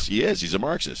Marxist. He is. He's a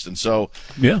Marxist, and so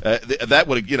yeah, that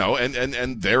would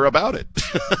and they're about it.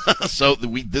 So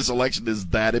this election is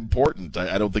that important.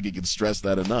 I don't think you can stress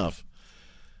that enough.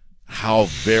 How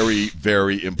very,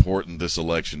 very important this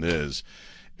election is.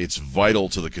 It's vital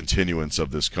to the continuance of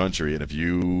this country, and if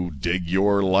you dig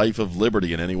your life of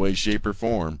liberty in any way, shape, or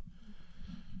form,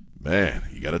 man,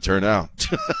 you got to turn out.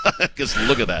 Because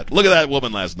look at that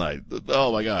woman last night.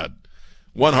 Oh my God.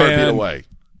 One heartbeat away.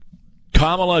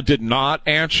 Kamala did not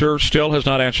answer, still has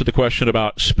not answered the question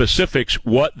about specifics,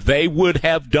 what they would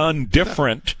have done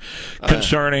different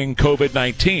concerning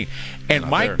COVID-19. And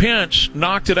Mike Pence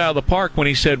knocked it out of the park when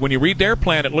he said, when you read their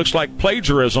plan, it looks like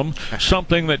plagiarism,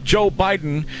 something that Joe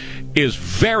Biden is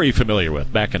very familiar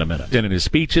with. Back in a minute. And in his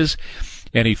speeches,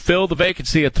 and he filled the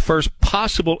vacancy at the first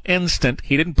possible instant.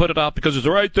 He didn't put it out because it's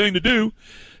the right thing to do.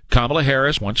 Kamala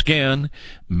Harris, once again,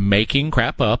 making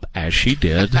crap up as she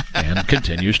did and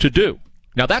continues to do.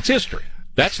 Now, that's history.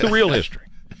 That's the real history.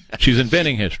 She's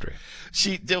inventing history.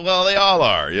 Well, they all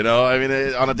are, I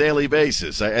mean, on a daily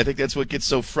basis. I think that's what gets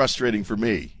so frustrating for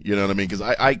me, you know what I mean? Because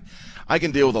I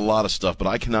can deal with a lot of stuff, but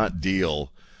I cannot deal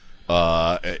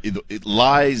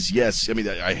lies, yes. I mean,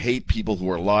 I hate people who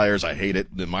are liars. I hate it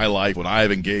in my life when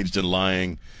I've engaged in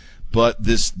lying. But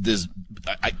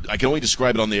I can only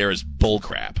describe it on the air as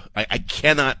bullcrap. I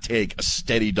cannot take a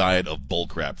steady diet of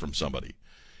bullcrap from somebody.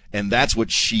 And that's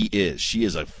what she is. She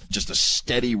is just a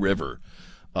steady river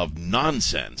of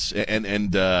nonsense.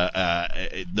 And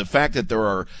the fact that there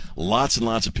are lots and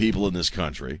lots of people in this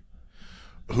country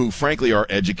who, frankly, are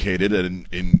educated and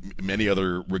in many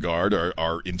other regard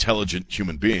are intelligent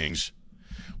human beings,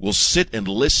 will sit and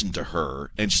listen to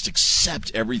her and just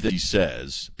accept everything he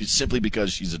says simply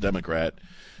because she's a Democrat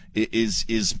is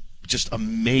just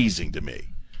amazing to me.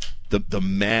 The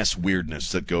mass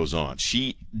weirdness that goes on.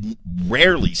 She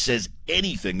rarely says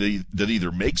anything that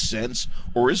either makes sense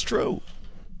or is true.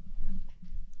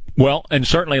 Well, and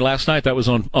certainly last night that was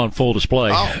on full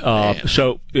display.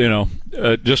 So,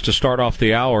 just to start off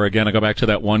the hour, again, I go back to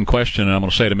that one question, and I'm going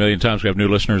to say it a million times. We have new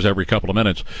listeners every couple of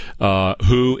minutes.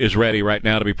 Who is ready right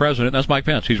now to be president? And that's Mike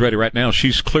Pence. He's ready right now.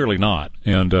 She's clearly not.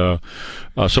 And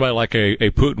somebody like a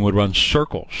Putin would run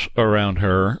circles around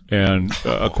her. And,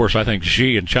 of course, I think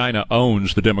Xi in China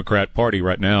owns the Democrat Party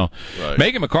right now. Right.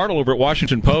 Megan McArdle over at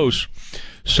Washington Post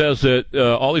says that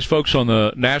all these folks on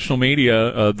the national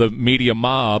media, the media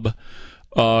mob,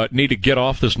 need to get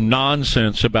off this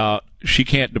nonsense about she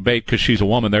can't debate because she's a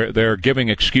woman. They're giving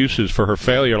excuses for her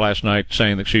failure last night,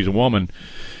 saying that she's a woman.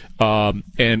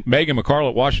 And Megan McArdle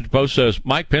at Washington Post says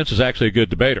Mike Pence is actually a good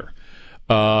debater.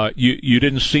 You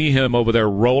didn't see him over there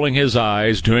rolling his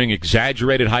eyes, doing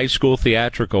exaggerated high school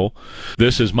theatrical.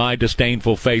 This is my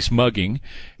disdainful face mugging.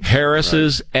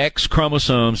 Harris's X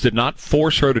chromosomes did not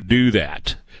force her to do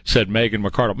that, said Megan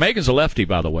McArdle. Megan's a lefty,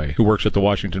 by the way, who works at the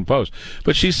Washington Post.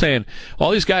 But she's saying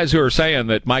all these guys who are saying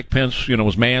that Mike Pence,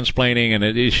 was mansplaining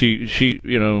and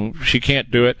she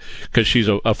can't do it because she's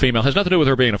a female, has nothing to do with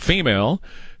her being a female.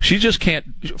 She just can't.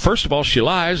 First of all, she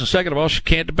lies, and second of all, she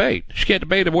can't debate. She can't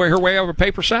debate her way over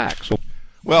paper sacks.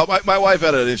 Well, my wife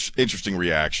had an interesting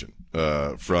reaction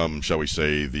from, shall we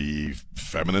say, the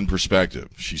feminine perspective.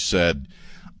 She said,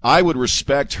 "I would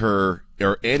respect her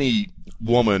or any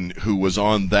woman who was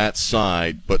on that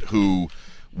side, but who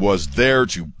was there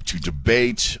to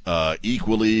debate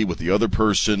equally with the other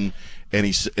person."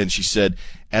 And she said,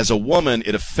 "As a woman,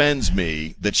 it offends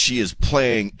me that she is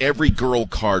playing every girl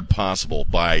card possible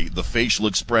by the facial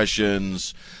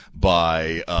expressions,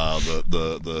 by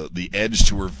the edge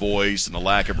to her voice and the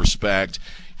lack of respect."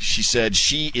 She said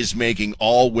she is making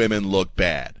all women look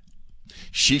bad.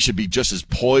 She should be just as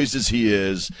poised as he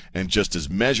is and just as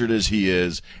measured as he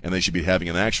is, and they should be having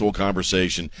an actual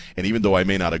conversation. And even though I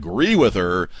may not agree with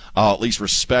her, I'll at least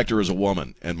respect her as a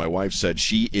woman. And my wife said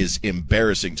she is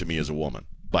embarrassing to me as a woman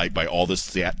by all this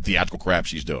theatrical crap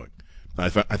she's doing. I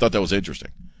thought that was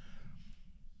interesting.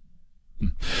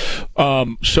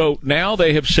 So now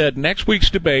they have said next week's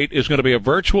debate is going to be a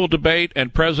virtual debate,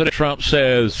 and President Trump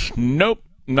says, nope,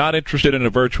 not interested in a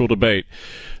virtual debate.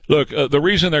 Look, the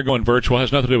reason they're going virtual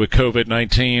has nothing to do with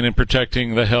COVID-19 and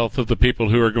protecting the health of the people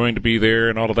who are going to be there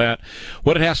and all of that.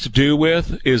 What it has to do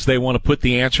with is they want to put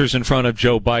the answers in front of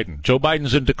Joe Biden. Joe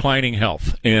Biden's in declining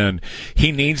health, and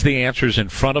he needs the answers in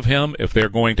front of him if they're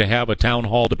going to have a town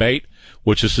hall debate,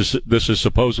 which this is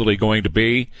supposedly going to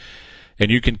be.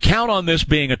 And you can count on this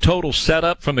being a total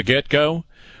setup from the get-go,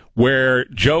 where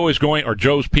Joe is going, or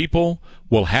Joe's people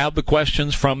will have the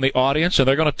questions from the audience, and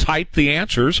they're going to type the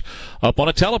answers up on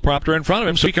a teleprompter in front of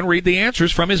him so he can read the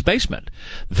answers from his basement.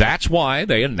 That's why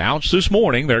they announced this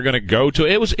morning they're going to go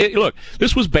to look,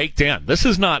 this was baked in. This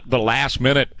is not the last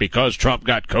minute because Trump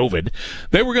got COVID.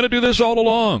 They were going to do this all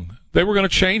along. They were going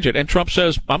to change it, and Trump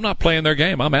says, I'm not playing their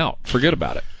game. I'm out. Forget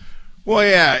about it. Well,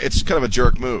 yeah, it's kind of a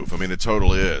jerk move. I mean, it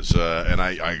totally is, and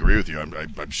I agree with you.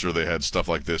 I'm sure they had stuff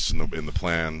like this in the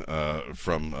plan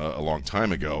from a long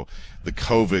time ago. The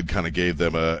COVID kind of gave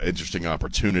them an interesting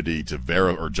opportunity to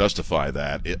verify or justify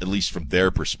that, at least from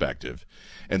their perspective.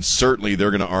 And certainly they're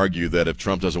going to argue that if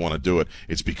Trump doesn't want to do it,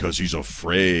 it's because he's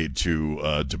afraid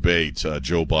to debate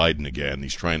Joe Biden again.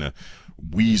 He's trying to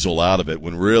weasel out of it,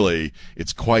 when really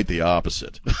it's quite the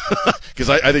opposite. Because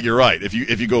I think you're right. If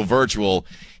you go virtual,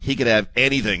 he could have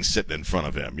anything sitting in front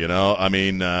of him, I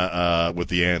mean, with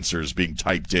the answers being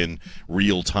typed in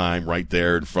real time right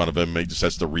there in front of him. He just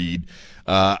has to read.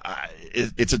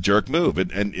 It's a jerk move,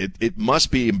 and it must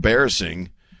be embarrassing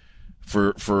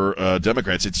for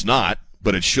Democrats. It's not,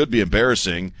 but it should be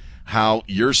embarrassing how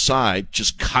your side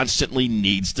just constantly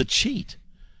needs to cheat.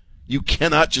 You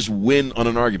cannot just win on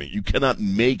an argument. You cannot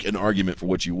make an argument for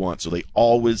what you want. So they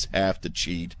always have to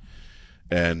cheat,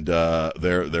 and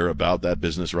they're about that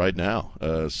business right now.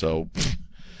 So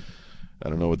I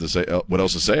don't know what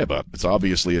else to say about it. It's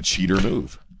obviously a cheater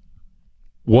move.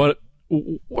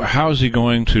 How is he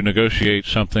going to negotiate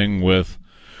something with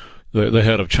the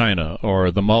head of China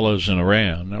or the mullahs in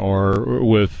Iran or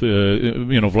with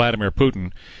Vladimir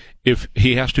Putin if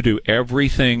he has to do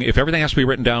everything? If everything has to be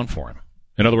written down for him.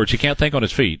 In other words, he can't think on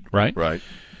his feet, right? Right.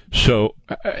 So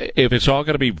if it's all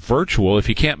going to be virtual, if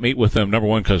you can't meet with them, number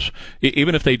one, because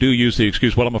even if they do use the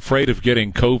excuse, well, I'm afraid of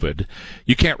getting COVID,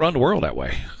 you can't run the world that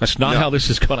way. That's not how this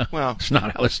is going to. Well, it's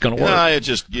not how this is going to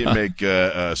work. You make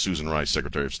Susan Rice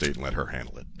Secretary of State and let her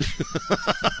handle it.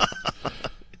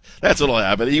 That's what'll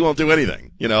happen. He won't do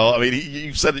anything. I mean,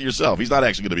 you said it yourself. He's not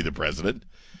actually going to be the president.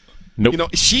 Nope.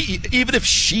 Even if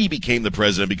she became the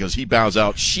president because he bows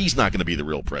out, she's not going to be the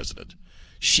real president.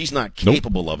 She's not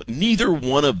capable of it. Neither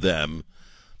one of them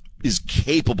is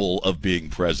capable of being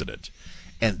president.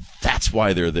 And that's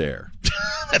why they're there.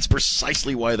 That's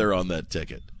precisely why they're on that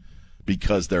ticket.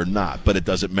 Because they're not. But it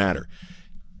doesn't matter.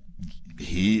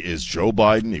 He is Joe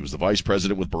Biden. He was the vice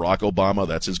president with Barack Obama.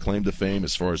 That's his claim to fame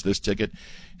as far as this ticket.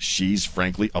 She's,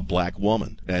 frankly, a black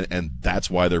woman. And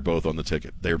that's why they're both on the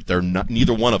ticket. They're not.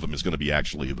 Neither one of them is going to be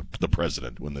actually the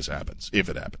president when this happens, if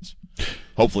it happens.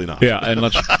 Hopefully not. Yeah, and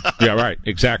yeah, right,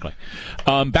 exactly.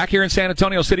 Back here in San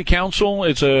Antonio City Council,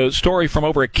 it's a story from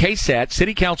over at KSAT.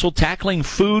 City Council tackling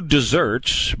food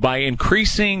deserts by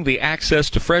increasing the access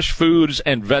to fresh foods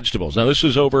and vegetables. Now, this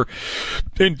is over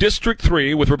in District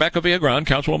 3 with Rebecca Villagrán,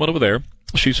 councilwoman over there.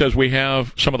 She says we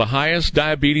have some of the highest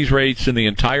diabetes rates in the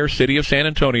entire city of San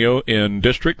Antonio in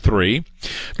District 3,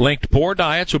 linked poor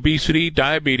diets, obesity,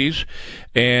 diabetes,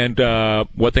 and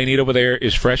what they need over there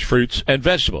is fresh fruits and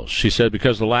vegetables. She said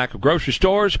because of the lack of grocery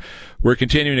stores, we're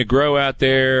continuing to grow out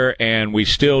there, and we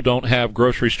still don't have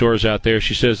grocery stores out there.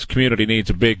 She says the community needs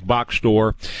a big box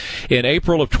store. In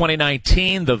April of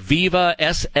 2019, the Viva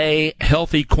SA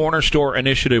Healthy Corner Store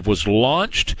Initiative was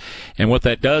launched, and what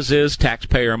that does is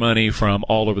taxpayer money from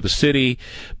all over the city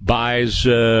buys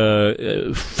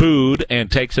food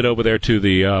and takes it over there to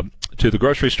the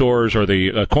grocery stores or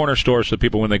the corner stores, so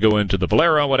people, when they go into the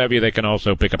Valero, whatever, they can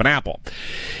also pick up an apple.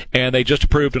 And they just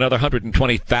approved another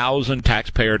 $120,000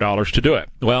 taxpayer dollars to do it.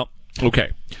 Well,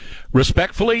 okay.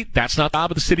 Respectfully, that's not the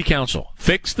job of the city council.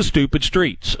 Fix the stupid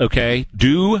streets, okay?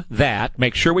 Do that.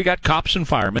 Make sure we got cops and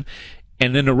firemen.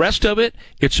 And then the rest of it,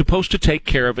 it's supposed to take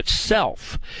care of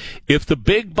itself. If the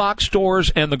big box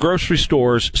stores and the grocery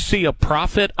stores see a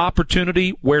profit opportunity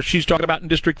where she's talking about in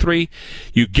District 3,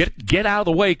 you get out of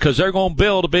the way, because they're going to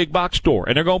build a big box store,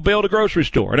 and they're going to build a grocery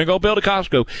store, and they're going to build a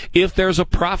Costco if there's a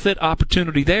profit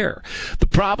opportunity there. The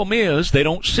problem is they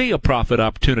don't see a profit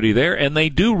opportunity there, and they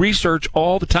do research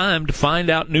all the time to find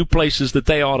out new places that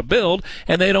they ought to build,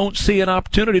 and they don't see an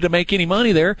opportunity to make any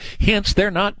money there, hence they're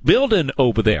not building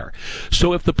over there.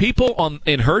 So if the people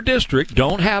in her district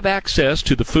don't have access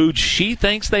to the food she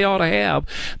thinks they ought to have,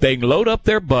 they can load up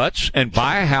their butts and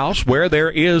buy a house where there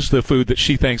is the food that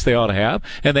she thinks they ought to have,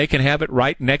 and they can have it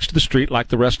right next to the street like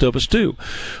the rest of us do.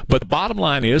 But the bottom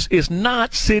line is, it's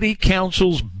not city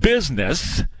council's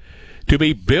business to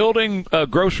be building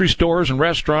grocery stores and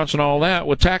restaurants and all that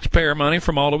with taxpayer money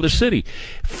from all over the city.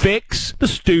 Fix the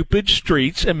stupid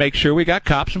streets and make sure we got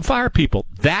cops and fire people.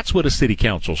 That's what a city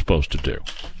council is supposed to do.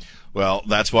 Well,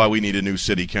 that's why we need a new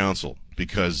city council,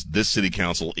 because this city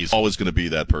council is always going to be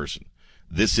that person.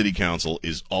 This city council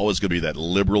is always going to be that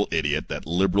liberal idiot, that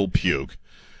liberal puke,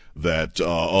 that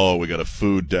we got a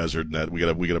food desert, and that we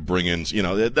got to bring in,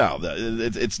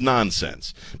 it's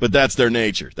nonsense. But that's their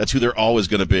nature. That's who they're always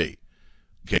going to be.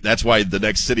 Okay, that's why the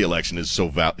next city election is so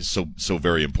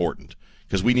very important,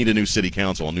 because we need a new city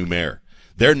council, a new mayor.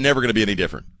 They're never going to be any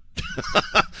different.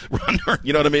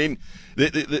 You know what I mean?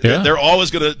 They're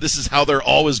always going to. This is how they're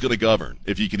always going to govern,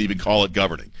 if you can even call it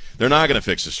governing. They're not going to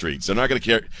fix the streets. They're not going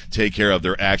to take care of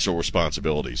their actual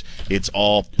responsibilities. It's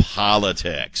all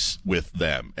politics with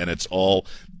them, and it's all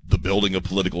the building of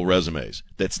political resumes.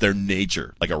 That's their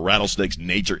nature. Like a rattlesnake's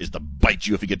nature is to bite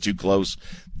you if you get too close.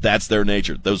 That's their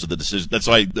nature. Those are the decisions. That's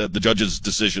why the judge's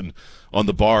decision on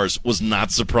the bars was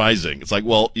not surprising. It's like,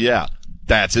 well, yeah.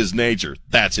 That's his nature.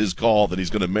 That's his call that he's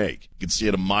going to make. You can see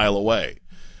it a mile away.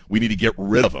 We need to get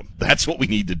rid of him. That's what we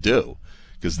need to do,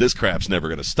 because this crap's never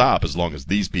going to stop as long as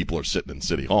these people are sitting in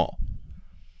City Hall.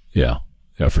 Yeah,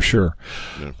 for sure.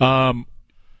 Yeah.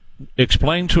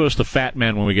 Explain to us the fat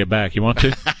man when we get back. You want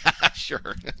to?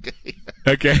 Sure.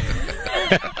 Okay.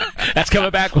 That's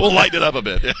coming back. We'll lighten it up a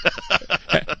bit.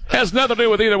 Has nothing to do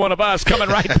with either one of us. Coming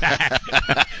right back.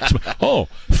 Oh,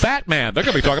 fat man. They're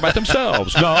going to be talking about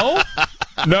themselves.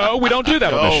 No, we don't do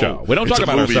that on this show. We don't talk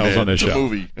about ourselves on this show. It's a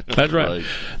movie. That's right.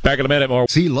 Back in a minute more.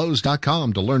 See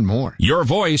Lowe's.com to learn more. Your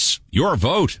voice, your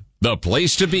vote. The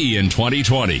place to be in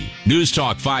 2020. News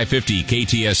Talk 550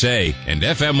 KTSA and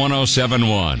FM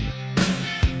 1071.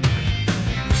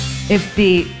 If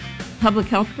the public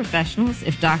health professionals,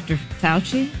 if Dr.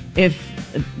 Fauci, if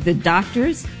the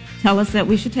doctors tell us that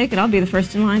we should take it, I'll be the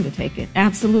first in line to take it.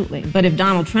 Absolutely. But if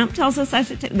Donald Trump tells us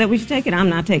that we should take it, I'm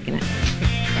not taking it.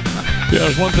 Yeah,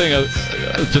 there's one thing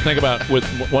to think about. With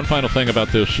one final thing about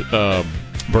this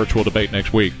virtual debate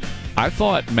next week. I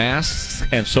thought masks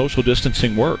and social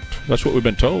distancing worked. That's what we've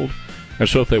been told. And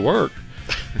so if they work,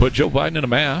 put Joe Biden in a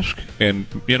mask, and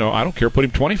I don't care. Put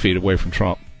him 20 feet away from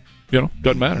Trump.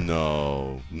 Doesn't matter.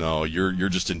 No, you're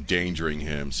just endangering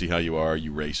him. See how you are,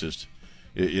 you racist.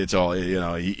 It's all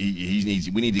he needs.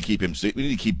 We need to keep him. We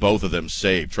need to keep both of them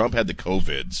safe. Trump had the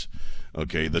COVIDs.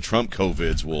 Okay, the Trump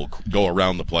COVIDs will go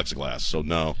around the plexiglass. So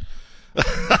no.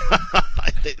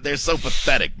 They're so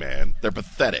pathetic, man. They're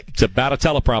pathetic. It's about a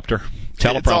teleprompter.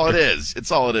 It's all it is.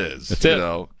 It's all it is. That's it.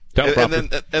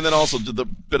 And then also the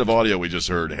bit of audio we just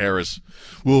heard, Harris.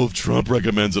 Well, if Trump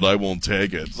recommends it, I won't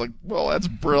take it. It's like, well, that's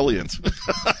brilliant.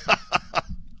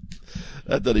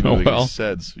 That doesn't even make any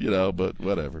sense, but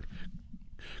whatever.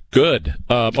 Good.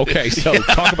 Okay, so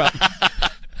talk about.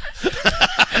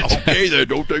 Okay, then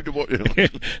don't take the money.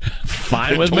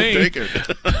 Fine with me. Don't take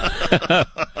it.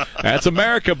 That's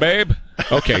America, babe.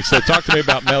 Okay, so talk to me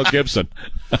about Mel Gibson.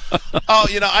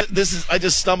 I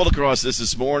just stumbled across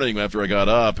this morning after I got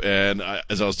up, and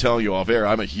as I was telling you off air,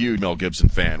 I'm a huge Mel Gibson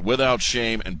fan, without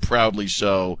shame and proudly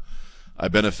so.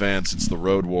 I've been a fan since The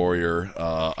Road Warrior.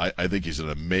 I think he's an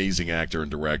amazing actor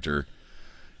and director,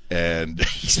 and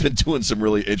he's been doing some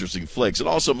really interesting flicks. And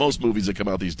also, most movies that come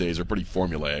out these days are pretty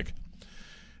formulaic,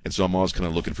 and so I'm always kind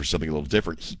of looking for something a little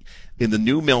different. In the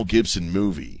new Mel Gibson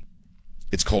movie,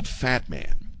 it's called Fat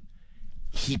Man.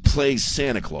 He plays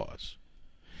Santa Claus.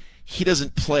 He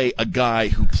doesn't play a guy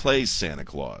who plays Santa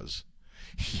Claus.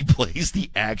 He plays the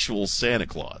actual Santa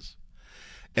Claus.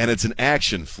 And it's an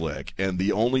action flick, and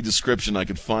the only description I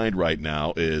can find right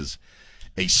now is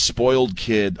a spoiled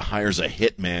kid hires a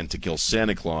hitman to kill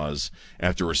Santa Claus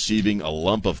after receiving a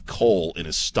lump of coal in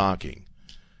his stocking.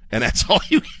 And that's all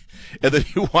you... And then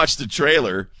you watch the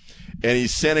trailer, and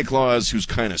he's Santa Claus who's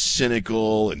kind of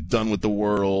cynical and done with the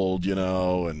world,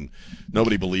 and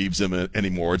nobody believes him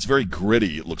anymore. It's very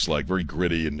gritty, it looks like, very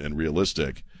gritty and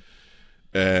realistic.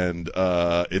 And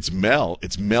it's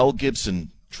Mel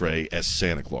Gibson, Trey, as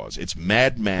Santa Claus. It's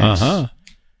Mad Max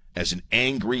as an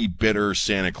angry, bitter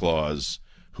Santa Claus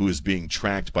who is being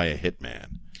tracked by a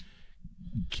hitman.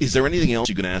 Is there anything else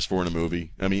you can ask for in a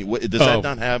movie? I mean, does that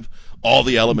not have all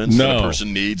the elements that a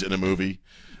person needs in a movie?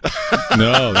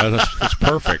 No, that's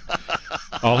perfect.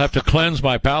 I'll have to cleanse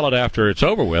my palate after it's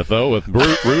over with, though, with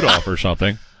Rudolph or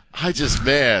something. I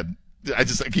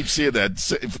keep seeing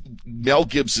that. Mel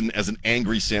Gibson as an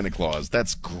angry Santa Claus.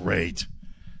 That's great.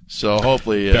 So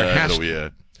hopefully it'll be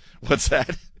what's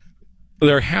that?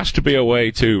 There has to be a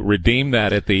way to redeem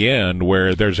that at the end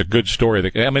where there's a good story.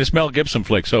 It's Mel Gibson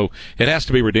flick, so it has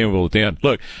to be redeemable at the end.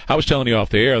 Look, I was telling you off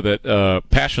the air that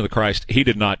Passion of the Christ, he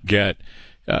did not get...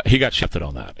 he got shafted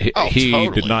on that. He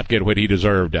totally did not get what he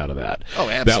deserved out of that. Oh,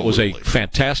 absolutely. That was a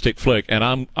fantastic flick,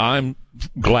 and I'm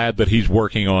glad that he's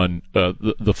working on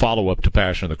the follow-up to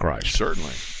Passion of the Christ.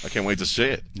 Certainly. I can't wait to see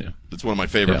it. Yeah. It's one of my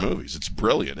favorite movies. It's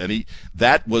brilliant. And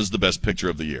that was the best picture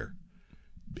of the year.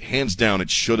 Hands down, it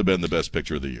should have been the best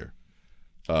picture of the year.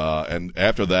 And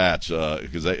after that,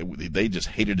 because they just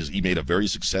hated he made a very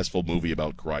successful movie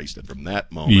about Christ, and from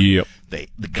that moment, the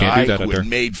guy who had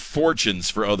made fortunes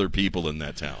for other people in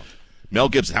that town, Mel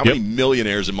Gibson. How many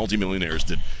millionaires and multimillionaires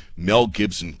did Mel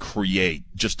Gibson create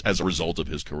just as a result of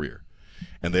his career?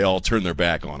 And they all turned their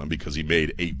back on him because he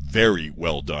made a very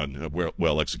well done,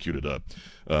 well executed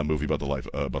movie about the life,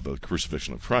 about the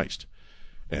crucifixion of Christ.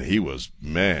 And he was,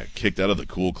 kicked out of the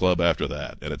cool club after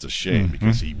that. And it's a shame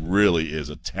because he really is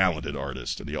a talented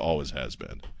artist, and he always has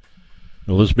been.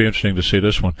 Well, this will be interesting to see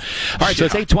this one. All right, so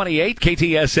it's 8:28,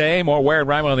 KTSA. More Ware and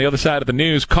Ryman on the other side of the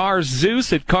news. Cars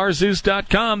Zeus at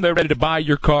CarZeus.com. They're ready to buy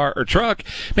your car or truck.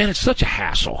 Man, it's such a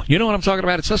hassle. You know what I'm talking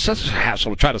about? It's such a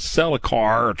hassle to try to sell a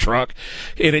car or truck.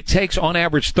 And it takes, on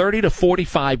average, 30 to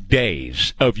 45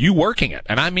 days of you working it.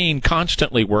 And I mean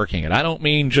constantly working it. I don't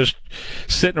mean just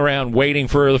sitting around waiting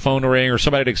for the phone to ring or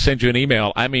somebody to send you an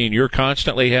email. I mean you're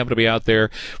constantly having to be out there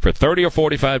for 30 or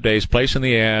 45 days, placing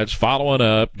the ads, following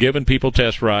up, giving people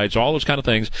test rides, all those kind of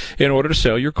things in order to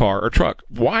sell your car or truck.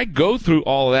 Why go through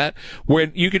all of that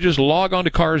when you could just log on to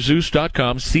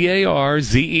CarZeus.com,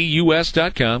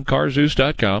 CarZeus.com,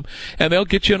 CarZeus.com, and they'll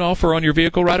get you an offer on your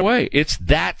vehicle right away. It's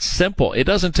that simple. It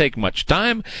doesn't take much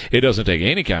time. It doesn't take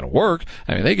any kind of work.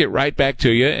 I mean, they get right back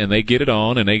to you, and they get it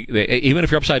on, and they even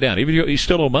if you're upside down, even if you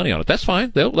still owe money on it, that's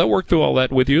fine. They'll work through all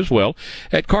that with you as well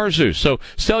at CarZeus. So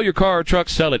sell your car or truck,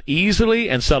 sell it easily,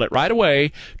 and sell it right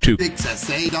away to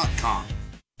FixSA.com.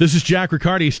 This is Jack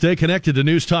Riccardi. Stay connected to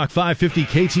News Talk 550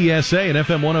 KTSA and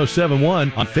FM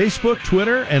 107.1 on Facebook,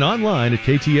 Twitter, and online at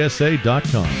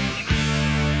KTSA.com.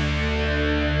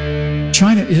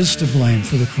 China is to blame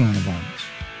for the coronavirus.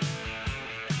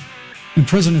 And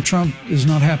President Trump is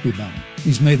not happy about it.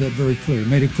 He's made that very clear.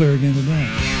 Made it clear again today.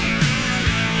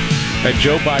 And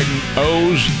Joe Biden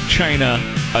owes China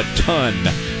a ton.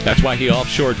 That's why he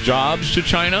offshored jobs to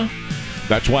China.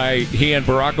 That's why he and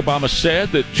Barack Obama said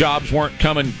that jobs weren't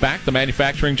coming back, the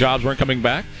manufacturing jobs weren't coming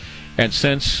back. And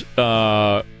since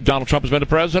Donald Trump has been the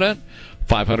president,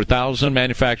 500,000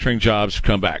 manufacturing jobs have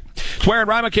come back. Swear and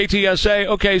Rima, KTSA.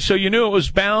 Okay, so you knew it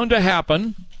was bound to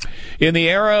happen. In the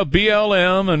era of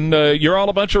BLM, and you're all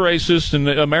a bunch of racists, and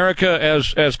America,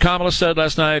 as Kamala said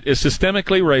last night, is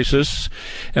systemically racist,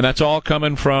 and that's all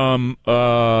coming from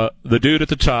the dude at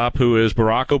the top, who is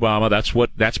Barack Obama.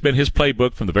 That's been his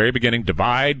playbook from the very beginning: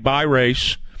 divide by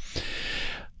race.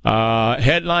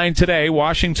 Headline today: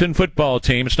 Washington football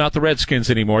team. It's not the Redskins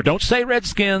anymore. Don't say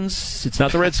Redskins. It's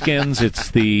not the Redskins.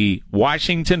 It's the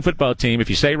Washington football team. If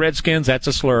you say Redskins, that's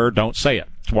a slur. Don't say it.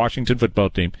 It's Washington football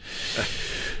team.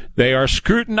 They are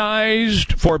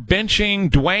scrutinized for benching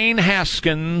Dwayne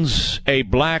Haskins, a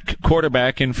black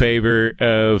quarterback, in favor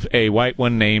of a white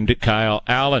one named Kyle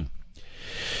Allen.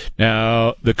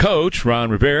 Now, the coach,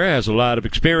 Ron Rivera, has a lot of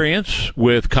experience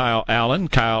with Kyle Allen.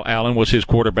 Kyle Allen was his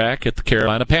quarterback at the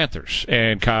Carolina Panthers,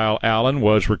 and Kyle Allen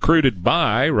was recruited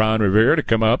by Ron Rivera to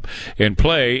come up and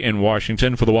play in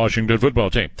Washington for the Washington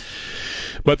football team.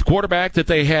 But the quarterback that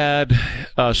they had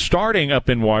starting up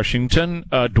in Washington,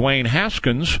 Dwayne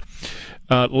Haskins,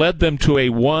 led them to a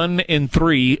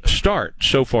 1-3 start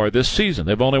so far this season.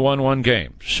 They've only won one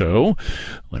game. So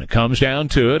when it comes down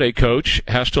to it, a coach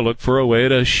has to look for a way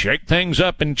to shake things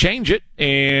up and change it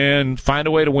and find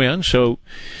a way to win. So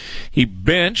he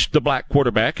benched the black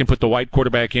quarterback and put the white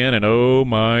quarterback in, and oh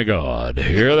my God,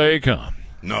 here they come.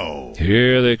 No.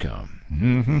 Here they come.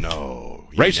 Mm-hmm. No.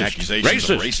 Racist. Accusations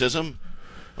of racism?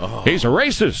 Oh. He's a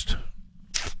racist.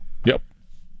 Yep.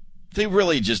 They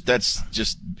really that's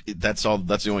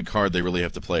the only card they really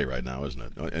have to play right now, isn't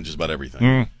it? And just about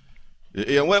everything.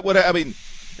 You know what I mean,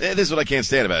 this is what I can't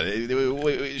stand about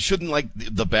it. Shouldn't, like,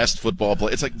 the best football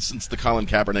play, it's like, since the Colin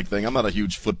Kaepernick thing, I'm not a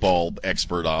huge football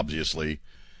expert, obviously,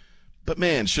 but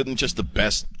man, shouldn't just the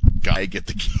best guy get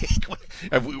the gig?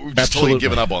 We've just totally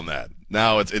given up on that.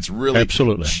 Now it's really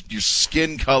absolutely your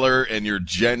skin color and your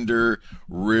gender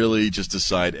really just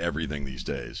decide everything these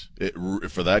days.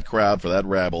 For that crowd, for that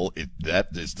rabble, that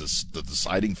is the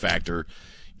deciding factor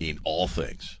in all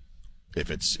things.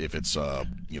 If it's if a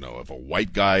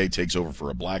white guy takes over for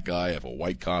a black guy, if a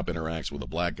white cop interacts with a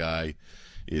black guy,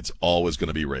 it's always going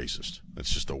to be racist.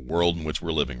 That's just the world in which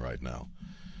we're living right now.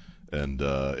 And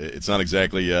it's not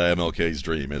exactly MLK's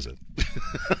dream, is it?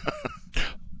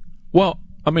 Well,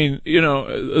 I mean,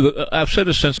 I've said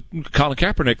this since Colin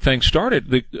Kaepernick thing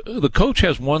started. The coach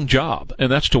has one job,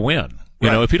 and that's to win.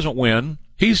 Right. If he doesn't win,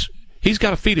 he's got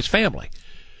to feed his family.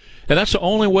 And that's the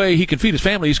only way he can feed his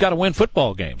family. He's got to win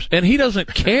football games. And he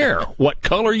doesn't care what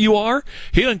color you are.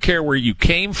 He doesn't care where you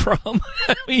came from.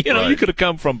 I mean, right. You could have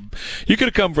come from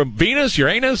Venus,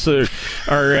 Uranus,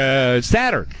 or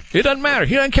Saturn. It doesn't matter.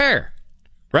 He doesn't care.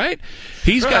 Right?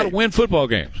 He's got to win football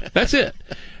games. That's it.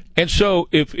 And so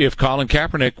if Colin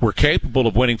Kaepernick were capable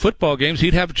of winning football games,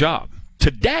 he'd have a job.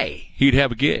 Today, he'd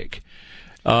have a gig.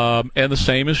 And the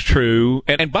same is true.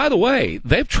 And by the way,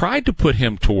 they've tried to put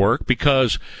him to work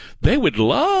because they would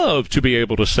love to be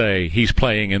able to say he's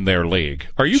playing in their league.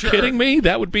 Are you kidding me?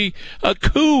 That would be a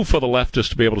coup for the leftists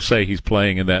to be able to say he's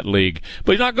playing in that league.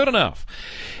 But he's not good enough.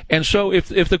 And so if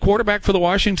the quarterback for the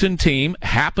Washington team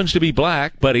happens to be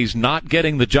black, but he's not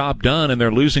getting the job done and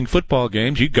they're losing football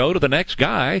games, you go to the next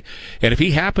guy. And if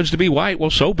he happens to be white,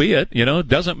 well, so be it. It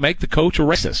doesn't make the coach a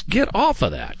racist. Get off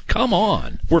of that. Come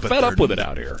on. We're fed up with it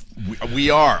out here.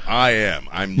 We are. I am.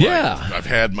 I've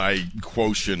had my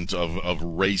quotient of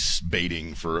race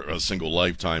baiting for a single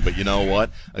lifetime. But you know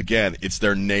what? Again, it's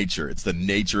their nature. It's the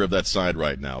nature of that side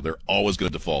right now. They're always going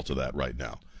to default to that right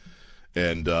now.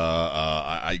 And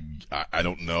I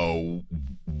don't know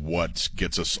what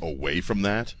gets us away from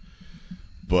that.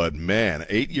 But, man,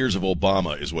 8 years of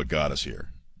Obama is what got us here.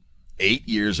 8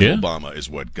 years of Obama is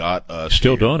what got us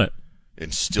Still here. doing it.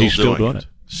 And still doing it.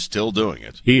 Still doing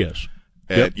it. He is.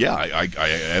 And yeah, I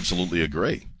absolutely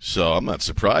agree. So I'm not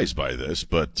surprised by this,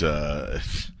 but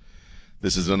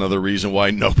this is another reason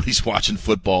why nobody's watching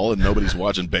football and nobody's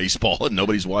watching baseball and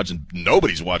nobody's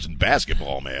watching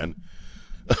basketball, man.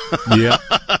 Yeah.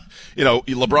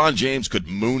 LeBron James could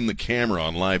moon the camera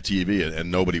on live TV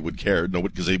and nobody would care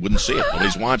because they wouldn't see it.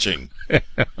 Nobody's watching.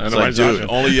 It's dude,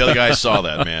 only the other guys saw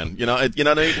that, man.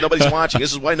 Nobody's watching.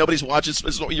 This is why nobody's watching.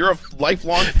 You're a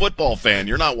lifelong football fan.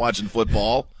 You're not watching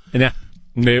football. Yeah.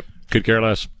 Nope. Could care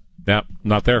less. Yeah,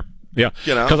 not there. Yeah,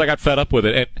 You know? because I got fed up with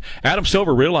it. And Adam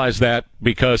Silver realized that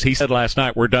because he said last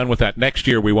night, we're done with that. Next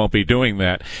year, we won't be doing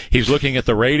that. He's looking at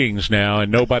the ratings now,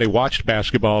 and nobody watched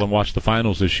basketball and watched the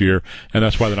finals this year, and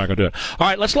that's why they're not going to do it. All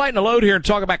right, let's lighten the load here and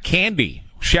talk about candy.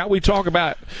 Shall we talk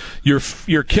about your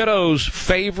kiddos'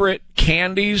 favorite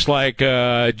candies, like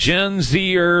Gen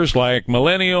Zers, like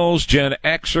millennials, Gen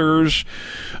Xers?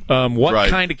 What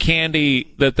Right. kind of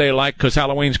candy that they like? Because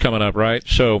Halloween's coming up, right?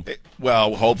 So,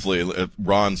 Well, hopefully,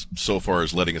 Ron so far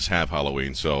is letting us have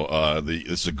Halloween. So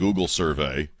it's a Google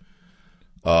survey,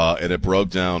 and it broke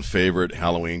down favorite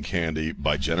Halloween candy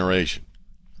by generation.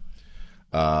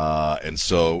 And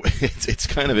so it's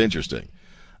kind of interesting.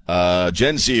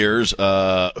 Gen Zers,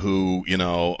 who,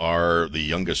 are the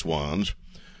youngest ones,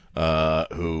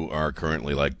 who are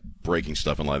currently like breaking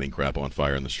stuff and lighting crap on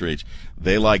fire in the streets,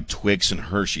 they like Twix and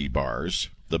Hershey bars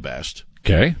the best.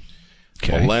 okay.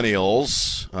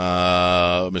 Millennials,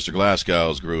 Mr.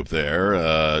 Glasgow's group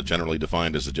there, generally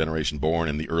defined as the generation born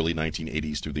in the early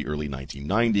 1980s through the early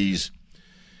 1990s.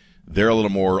 They're a little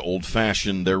more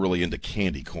old-fashioned. They're really into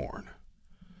candy corn.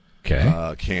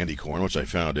 Okay. Candy corn, which I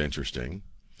found interesting.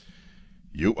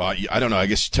 I don't know. I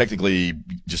guess technically,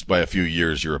 just by a few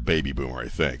years, you're a baby boomer, I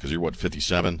think, because you're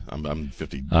 57. I'm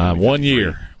 50. 1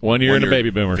 year. 1 year in the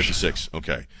baby boomers. 56.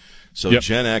 Okay. So Yep.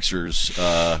 Gen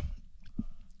Xers,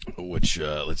 which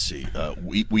let's see,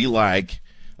 we like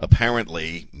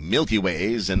apparently Milky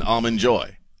Ways and Almond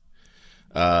Joy.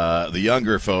 The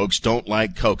younger folks don't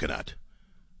like coconut,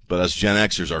 but us Gen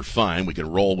Xers are fine. We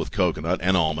can roll with coconut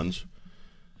and almonds.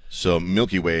 So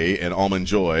Milky Way and Almond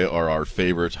Joy are our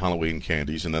favorite Halloween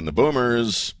candies. And then the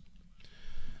boomers,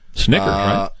 Snickers,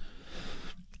 right?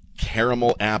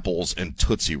 caramel apples and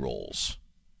Tootsie Rolls.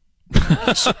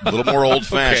 It's a little more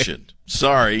old-fashioned.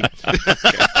 Sorry.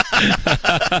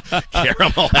 Caramel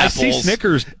apples. I see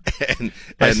Snickers. And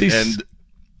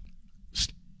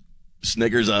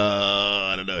Snickers,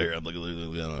 I don't know here. I'm looking.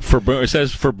 It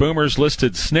says for boomers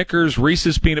listed Snickers,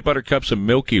 Reese's Peanut Butter Cups, and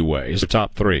Milky Way is the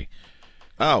top three.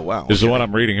 Oh, wow. Is the one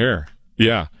I'm reading here.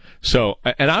 Yeah. So,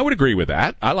 and I would agree with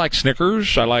that. I like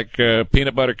Snickers. I like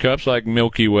peanut butter cups. I like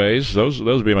Milky Ways. Those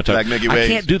would be my top. Like Milky I Ways?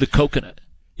 can't do the coconut.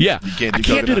 Yeah, You can't do I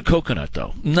can't do the coconut?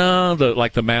 coconut though. No,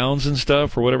 the mounds and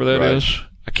stuff or whatever that is. Right.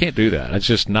 I can't do that. It's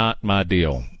just not my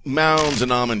deal. Mounds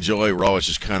and Almond Joy were always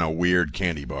just kind of weird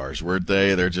candy bars, weren't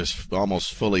they? They're just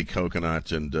almost fully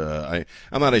coconut, and I'm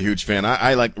not a huge fan.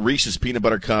 I like Reese's Peanut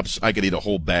Butter Cups. I could eat a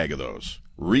whole bag of those.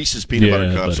 Reese's Peanut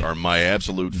Butter Cups are my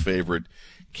absolute favorite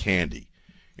candy.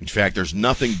 In fact, there's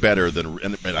nothing better than,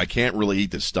 and I can't really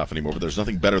eat this stuff anymore, but there's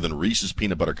nothing better than Reese's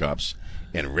Peanut Butter Cups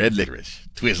and red licorice,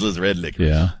 Twizzlers red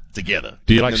licorice, together.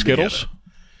 Do you Put like them Skittles?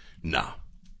 Together.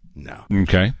 No.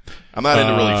 Okay. I'm not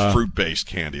into really fruit-based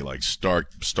candy like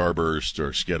Starburst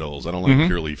or Skittles. I don't like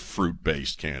purely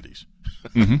fruit-based candies.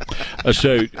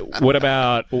 So, what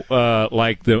about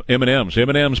like the M&Ms?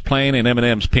 M&Ms plain and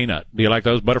M&Ms peanut. Do you like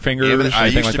those Butterfingers? I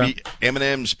anything used like to that? be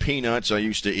M&M's peanuts. I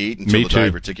used to eat until Me the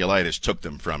too. diverticulitis took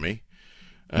them from me.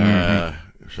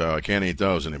 So I can't eat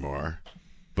those anymore.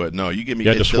 But no, you give me. You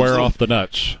had to those swear little- off the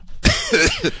nuts.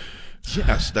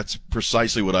 Yes, that's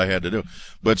precisely what I had to do.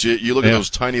 But you look at those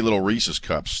tiny little Reese's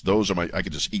cups. Those are I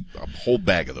could just eat a whole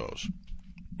bag of those.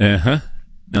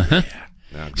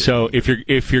 So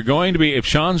if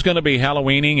Sean's going to be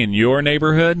Halloweening in your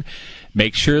neighborhood,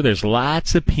 make sure there's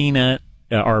lots of peanut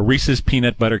or Reese's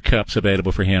peanut butter cups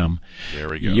available for him. There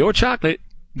we go. Your chocolate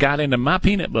got into my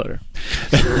peanut butter.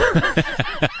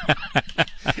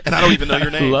 And I don't even know your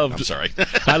name. Loved- I'm sorry.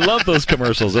 I love those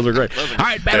commercials. Those are great. All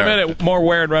right, back in a minute. More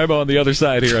Ware and Rhymo on the other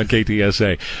side here on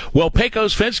KTSA. Well,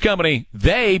 Pecos Fence Company,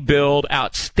 they build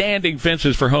outstanding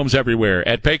fences for homes everywhere.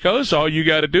 At Pecos, all you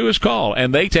got to do is call,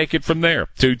 and they take it from there.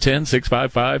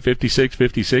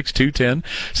 210-655-5656,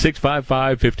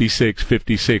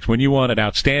 210-655-5656. When you want an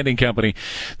outstanding company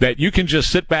that you can just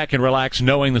sit back and relax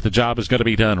knowing that the job is going to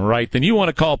be done right, then you want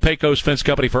to call Pecos Fence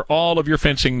Company for all of your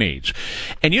fencing needs.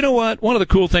 And you know what? One of the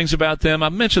cool things about them,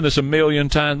 I've mentioned this a million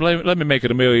times. Let me make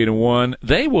it 1,000,001.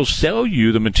 They will sell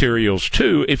you the materials,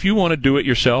 too, if you want to do it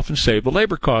yourself and save the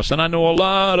labor costs. And I know a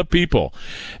lot of people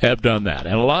have done that.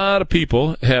 And a lot of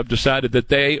people have decided that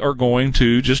they are going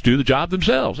to just do the job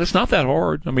themselves. It's not that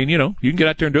hard. I mean, you can get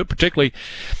out there and do it, particularly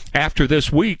after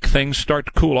this week, things start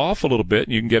to cool off a little bit.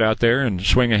 You can get out there and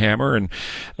swing a hammer and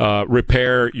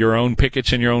repair your own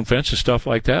pickets and your own fence and stuff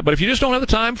like that. But if you just don't have the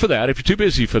time for that, if you're too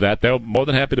busy for that, they're more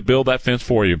than happy to build that fence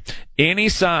for you. Any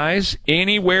size,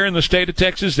 anywhere in the state of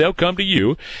Texas, they'll come to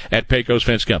you at Pecos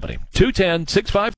Fence Company. 210-655